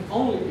if and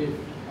only if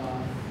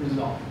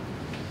result.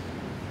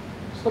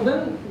 So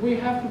then we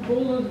have to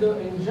follow the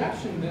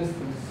injection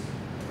distance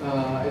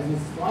as a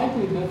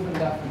slightly different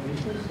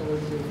definition. So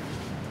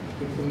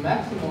it's the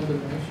maximum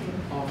dimension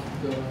of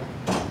the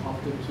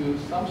two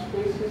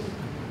subspaces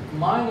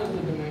minus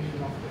the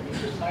dimension of the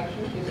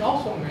intersection. It's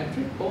also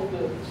metric. Both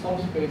the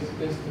subspace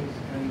distance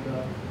and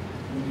the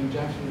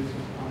injection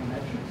distance are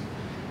metrics.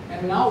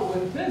 And now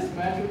with this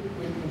metric,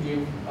 we can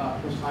give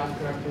precise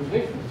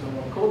characterization. So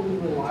a code is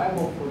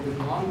reliable for the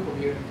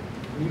non-coherent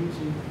mu-t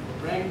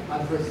rank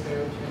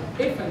adversarial channel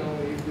if and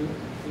only if the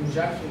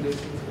injection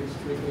distance is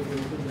strictly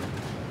greater than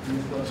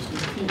mu plus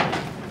 2t.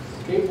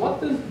 Okay,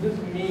 what does this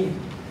mean?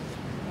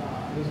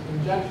 This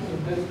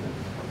injection distance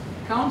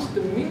counts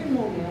the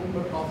minimum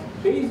number of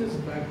basis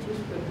vectors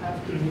that have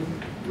to be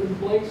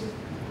replaced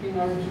in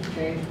order to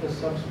change the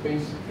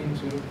subspace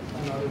into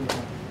another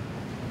one.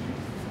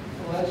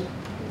 So let's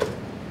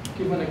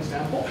give an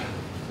example.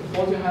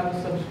 Suppose you have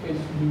a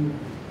subspace U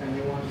and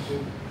you want to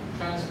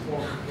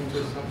transform into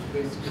a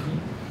subspace V.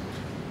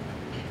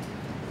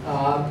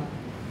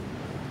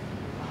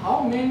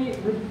 How many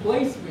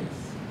replacements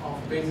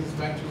of basis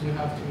vectors you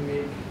have to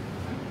make?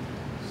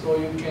 So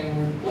you can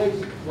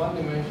replace one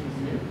dimension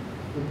here,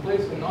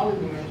 replace another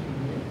dimension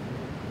here,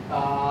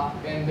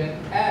 and then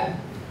add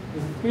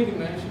the 3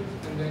 dimensions,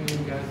 and then you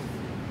get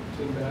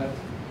to that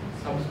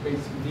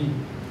subspace D.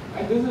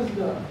 Right? This is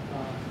the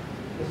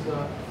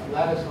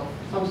lattice of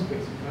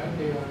subspaces, right?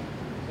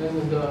 This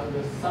is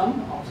the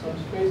sum of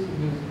subspaces.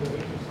 This is the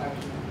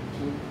intersection of the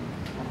 2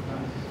 of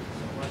lattices.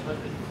 So what was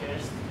the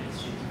first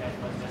sheet that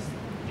was just an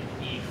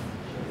if?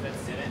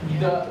 That's 7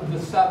 here? The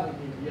 7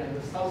 here, yeah,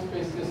 the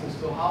subspace distance.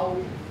 So how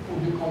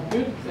would you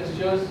compute? It's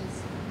just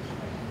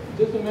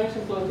this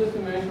dimension plus this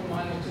dimension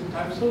minus 2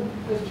 times. So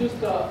it's just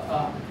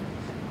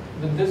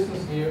the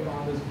distance here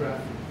on this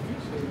graph.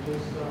 So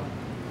just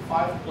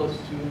 5 plus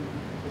 2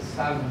 is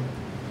 7.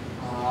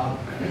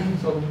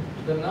 So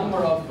the number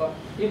of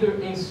either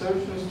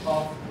insertions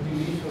of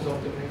deletions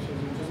of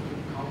dimensions, you just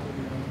keep counting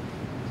them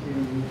until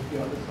you reach the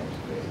other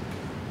subspace.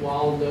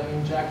 While the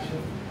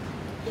injection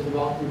is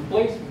about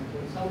replacement.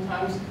 And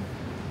sometimes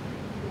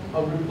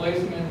a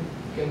replacement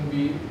can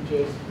be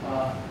just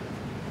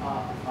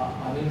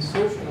an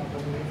insertion of a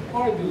dimension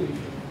or a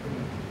deletion of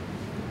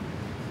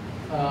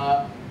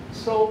dimension.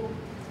 So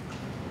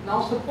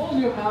now suppose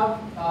you have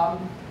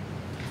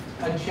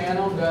a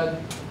channel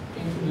that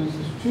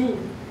introduces 2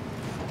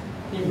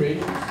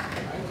 erasures,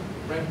 right?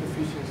 Rank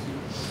efficiency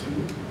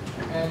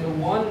 2,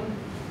 and 1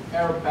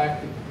 error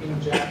packet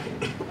injection,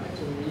 right?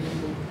 So V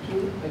equal to 2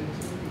 and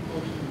T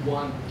equal to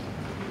 1.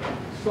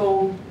 So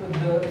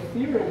the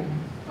theorem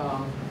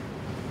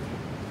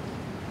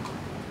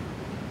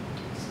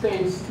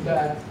states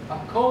that a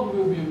code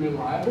will be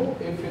reliable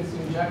if its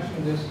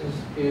injection distance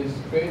is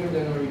greater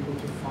than or equal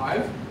to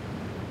 5,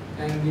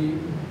 and the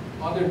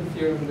other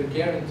theorem, the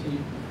guarantee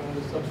from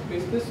the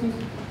subspace distance,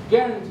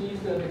 guarantees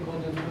that the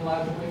code is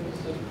reliable if the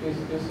subspace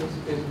distance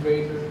is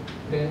greater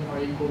than or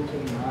equal to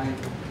 9.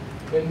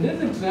 In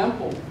this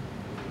example,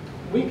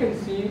 we can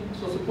see,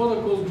 so suppose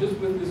it goes just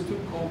with these 2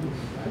 codes,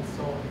 right?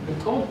 So the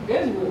code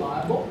is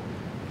reliable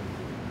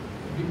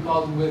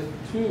because with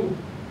 2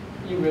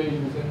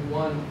 erasures and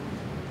 1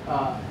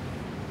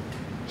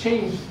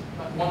 change,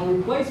 1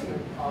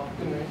 replacement of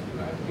dimension,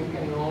 right?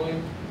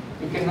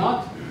 You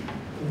cannot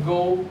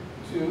go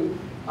to,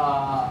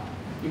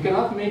 you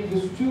cannot make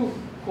these 2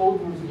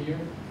 coders here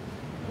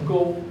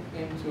go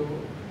into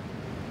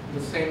the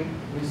same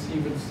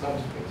received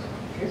subspace.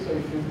 Okay, so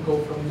if you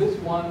go from this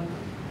one,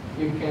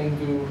 you can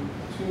do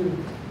 2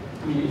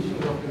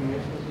 deletions of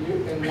dimensions here,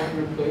 and 1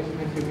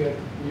 replacement you get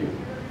here.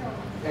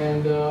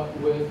 And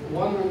with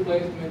 1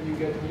 replacement you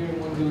get here,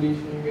 1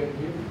 deletion you get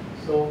here.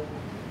 So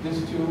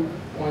these 2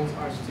 points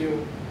are still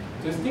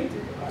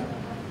distinctive, right?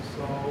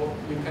 So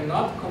you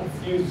cannot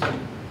confuse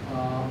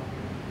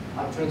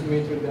a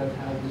transmitter that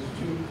has these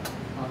 2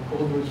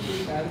 coders to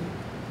send.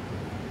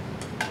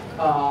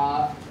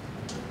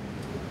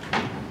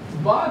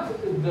 But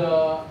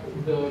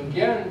the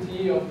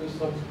guarantee of the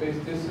subspace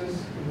distance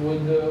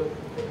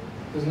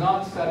does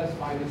not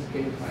satisfy this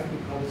case, right?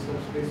 Because the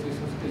subspace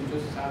distance is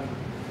just 7.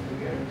 The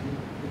guarantee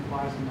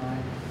requires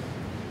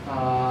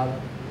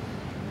 9.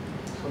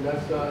 So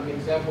that's an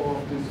example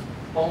of this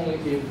only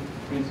if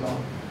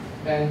result.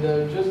 And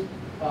just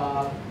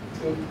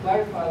to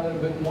clarify a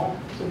little bit more,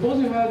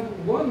 suppose you had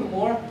 1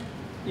 more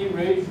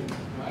erasure,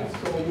 right?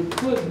 So you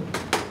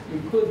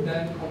could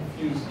then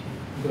confuse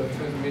the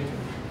transmitter,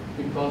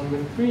 because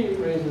with 3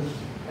 erasures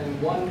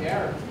and 1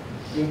 error,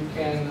 you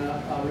can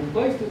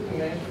replace this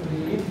dimension,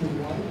 delete this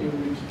one, you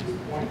reach this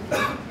point,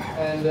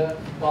 and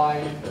by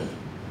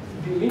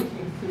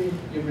deleting 3,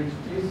 you reach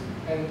this,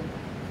 and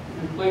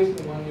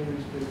replacing 1, you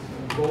reach this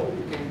goal.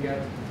 You can get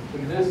to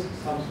this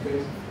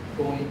subspace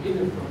going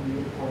either from U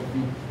or V.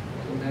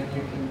 So then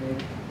you can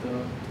make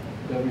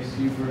the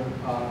receiver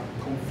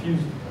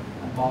confused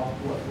about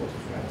what was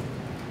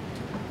transmitted.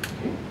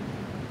 Okay.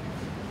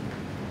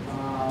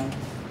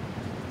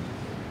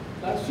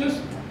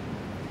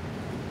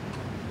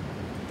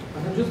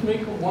 I can just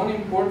make one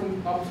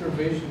important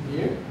observation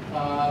here,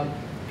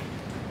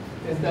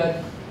 is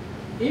that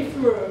if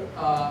you're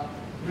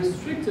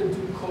restricted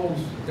to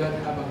codes that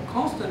have a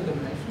constant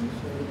dimension,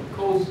 so the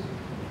codes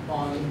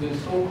on the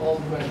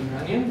so-called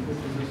Riemannian, which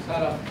is a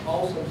set of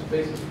all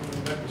subspaces from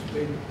a vector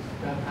space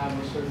that have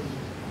a certain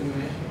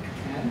dimension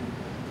n,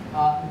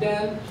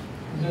 then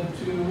the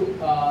 2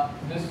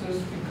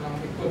 distances become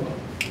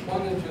equivalent.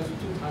 One is just 2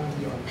 times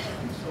the other.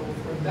 So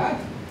for that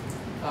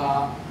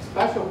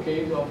special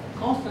case of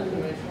constant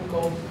dimension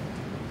codes,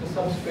 the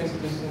subspace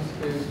distance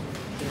is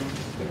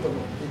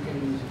equivalent. You can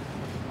use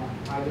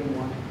either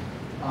one.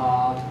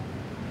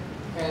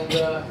 And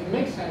it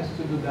makes sense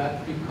to do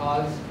that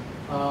because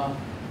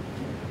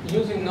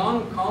using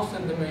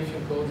non-constant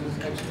dimension codes is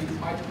actually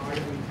quite hard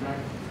to interact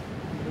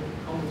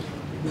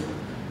with.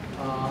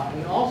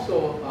 And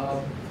also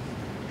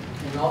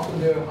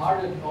they're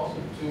harder also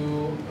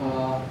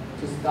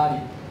to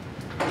study.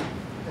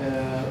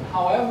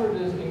 However,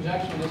 this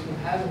injection distance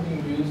has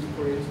been used,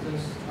 for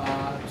instance,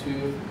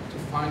 to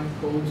find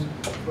codes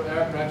for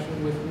error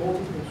correction with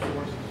multiple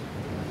sources.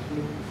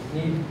 You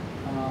need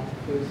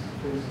this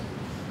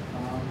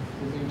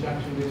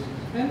injection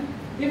distance. And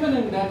even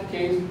in that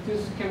case,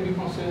 this can be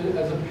considered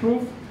as a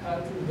proof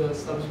that the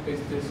subspace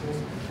distance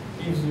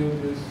gives you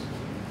this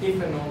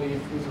if and only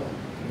if result.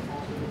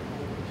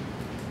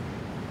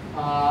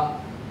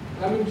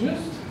 Let me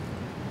just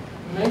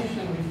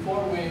mention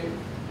before we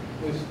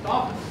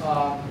stop,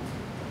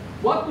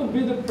 what would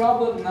be the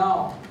problem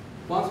now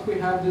once we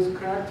have this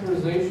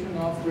characterization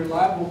of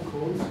reliable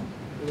codes,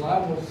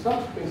 reliable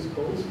subspace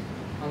codes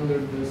under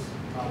this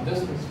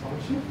distance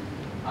function?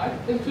 Right?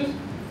 It's just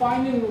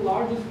finding the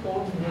largest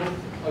codes with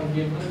a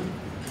given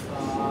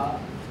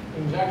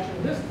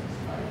injection distance.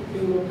 Right? If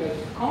you look at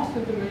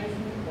constant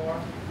dimension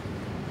or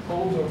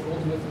codes with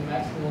a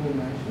maximal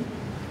dimension,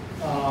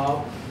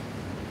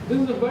 this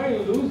is a very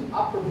loose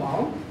upper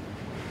bound.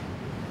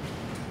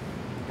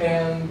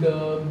 And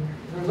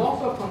there's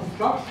also a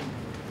construction.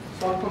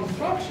 So a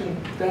construction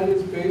that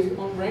is based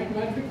on rank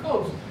metric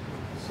codes.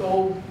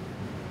 So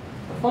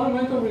a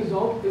fundamental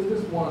result is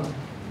this one.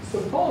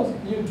 Suppose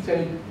you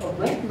take a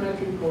rank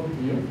metric code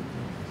here,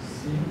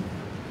 C,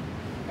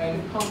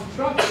 and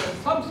construct a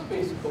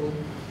subspace code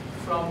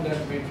from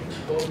that matrix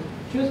code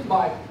just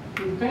by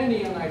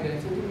depending on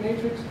identity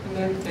matrix and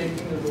then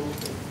taking the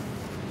rows.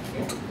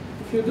 Okay?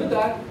 If you do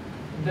that,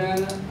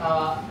 then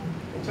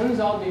it turns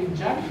out the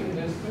injection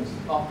distance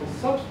of the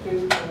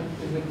subspace code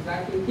is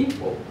exactly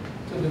equal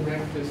to the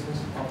rank distance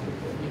of the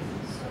code here.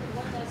 So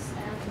what does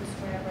M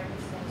square rank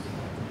stands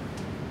for?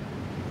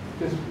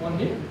 This one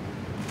here?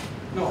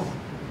 No. No,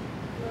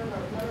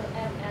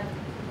 M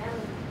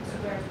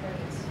square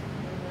brackets.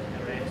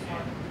 The red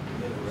one.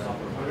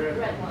 The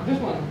red one. This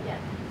one? Yeah.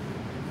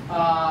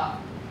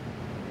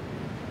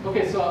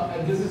 Okay, so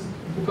this is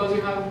because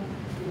you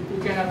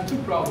can have two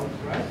problems,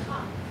 right?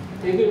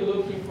 Either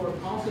looking for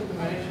constant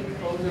dimension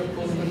codes or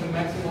codes with the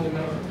maximal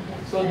dimension.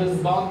 So this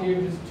bound here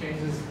just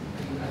changes.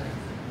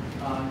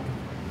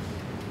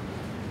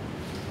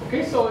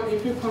 Okay, so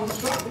if you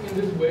construct in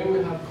this way,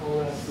 we have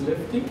called as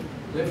lifting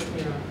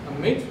a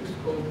matrix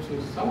code to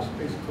a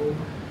subspace code.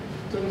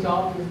 Turns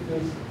out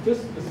the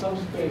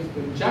subspace,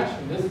 the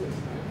injection distance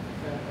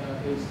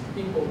is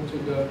equal to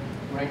the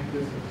rank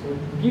distance. So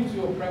it gives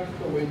you a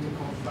practical way to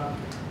construct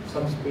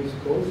subspace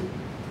codes.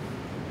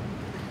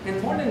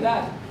 And more than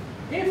that,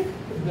 if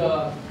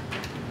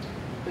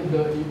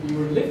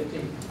you're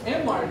lifting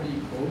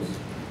MRD codes,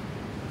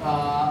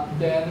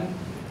 then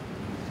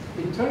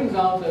it turns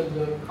out that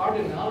the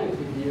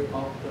cardinality here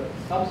of the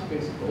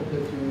subspace code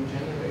that you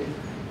generate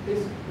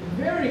is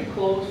very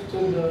close to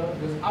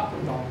this upper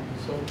bound.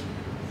 So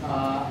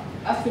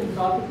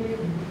asymptotically,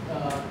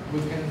 we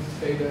can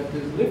say that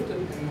this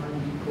lifted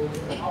MRD codes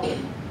are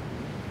outbound.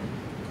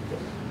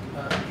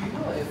 Do you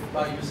know if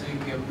by using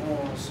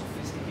more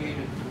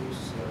sophisticated tools,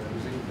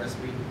 using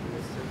Raspberry,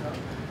 etc.,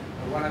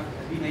 one have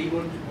been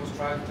able to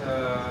construct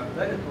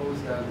better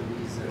codes than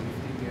these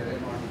lifting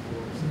MRD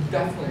codes?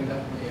 Definitely,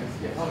 yes.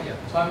 Oh, yeah.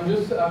 So I'm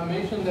just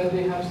mentioned that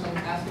they have some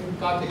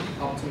asymptotic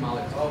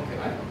optimality. Okay.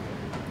 Right?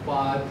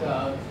 But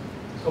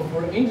so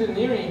for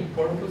engineering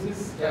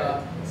purposes,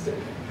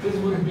 this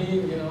would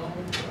be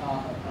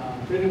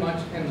pretty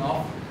much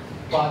enough.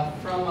 But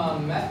from a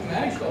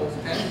mathematical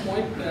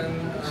standpoint, then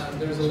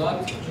there's a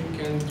lot you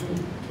can do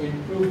to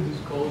improve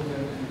this code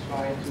and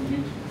try to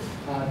reach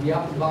the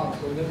upper bound.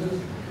 So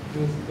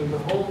there's a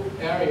whole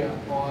area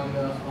on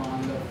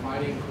the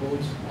finding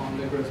codes on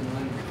the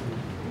Grasman.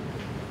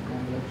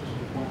 And I just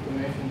want to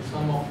mention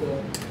some of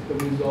the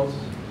results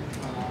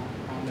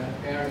on that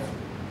area.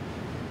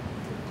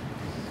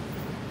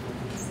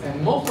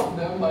 And most of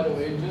them, by the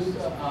way, just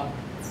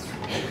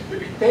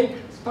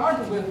start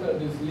with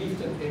this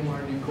lifted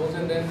MRD codes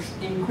and then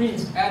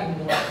add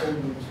more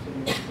code loops to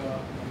make a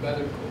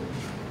better code.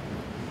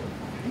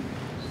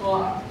 So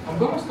I'm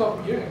going to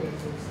stop here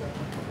because it's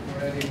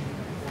already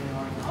going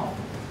on now.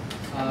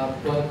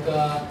 But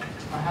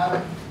I have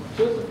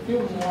just a few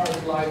more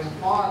slides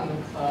on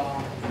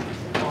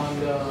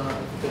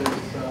this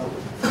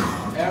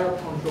error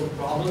control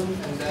problem,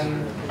 and then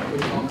we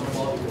talk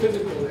about the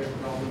physical error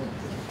problem.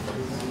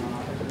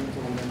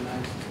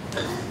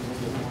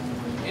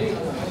 Any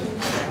other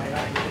questions?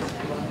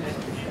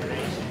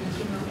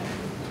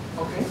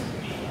 Okay.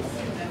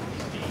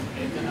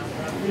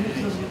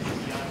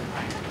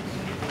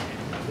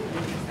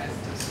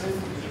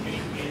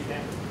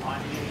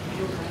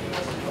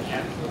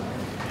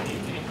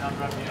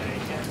 Number of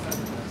iterations,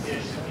 there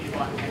should be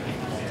one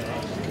iteration,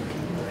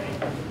 right?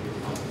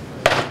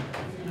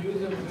 If you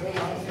use a very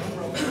large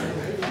number of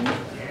iterations,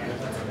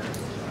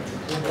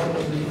 what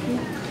was the issue?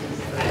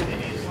 And it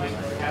is going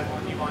to have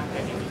only one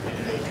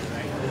iteration,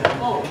 right?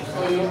 Oh,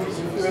 so you're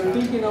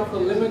thinking of a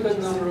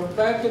limited number of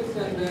packets,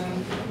 and then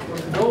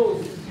for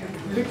those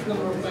fixed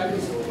number of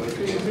packets, if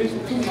you increase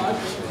too much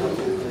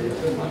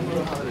the number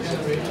of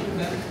generations,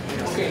 then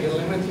okay, the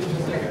limit is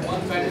just like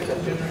one packet per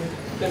generation.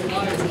 That's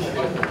not a good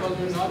point because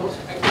you're not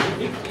actually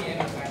mixing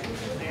any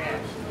packets.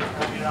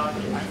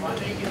 I'm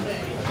wondering if there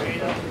is a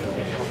trade-off.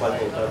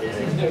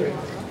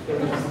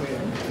 There is a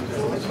trade-off.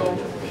 So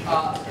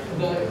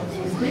the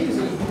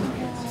increasing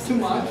too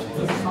much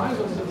the size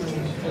of the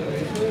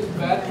generation is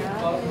bad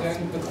because then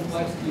the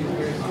complexity is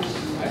very high.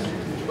 Right?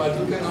 but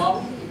you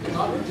cannot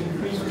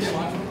increase too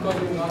much because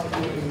you're not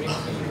doing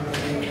mixing.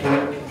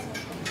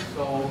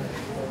 So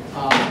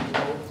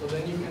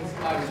then you can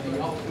start the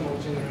optimal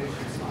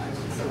generation size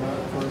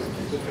for a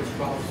specific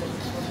problem.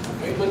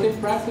 Okay? But in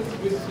practice,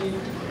 we see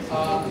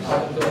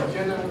the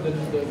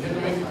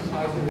generation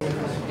size is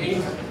 8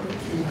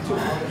 to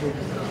 200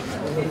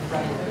 over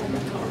practice.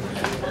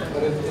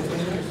 But it's an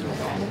interesting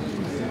problem.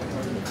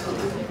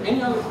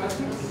 Any other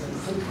questions?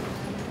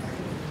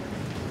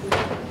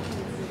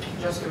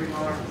 Just a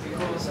remark,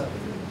 because it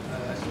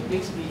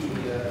makes me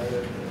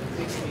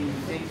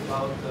think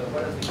about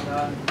what has been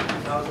done in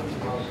 2000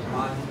 about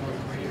manual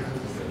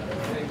careers,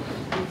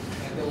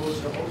 and there was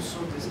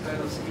also this kind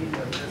of scheme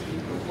that has been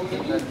proposed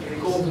that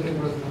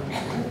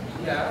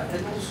yeah,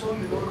 and also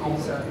you know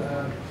these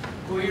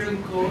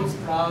coherent codes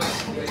plus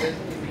the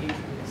identity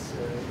matrix,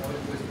 it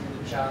goes through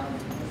the channel.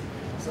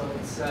 So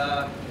it's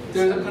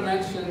there's a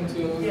connection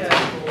to yeah,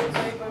 it's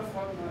paper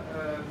from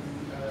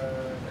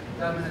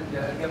Damen and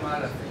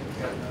Gamal, I think.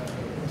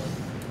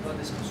 Not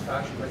this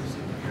construction, but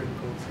using coherent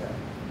codes.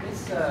 Yeah.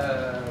 It's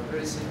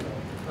very similar,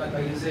 but by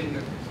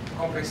using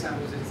complex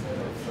samples instead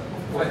of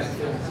finite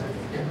fields.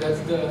 Yeah,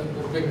 that's the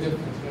big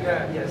difference. Right?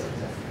 Yeah. Yes.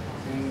 Exactly.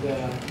 And the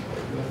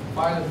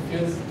finite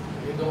fields,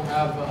 you don't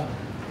have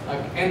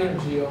like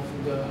energy of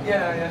the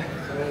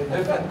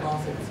different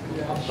concepts.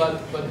 Yeah.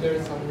 But there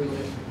is some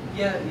relation.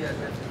 Yeah.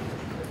 Definitely.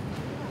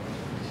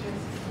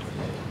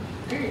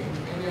 Okay.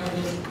 Any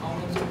other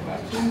comments or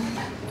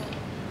questions?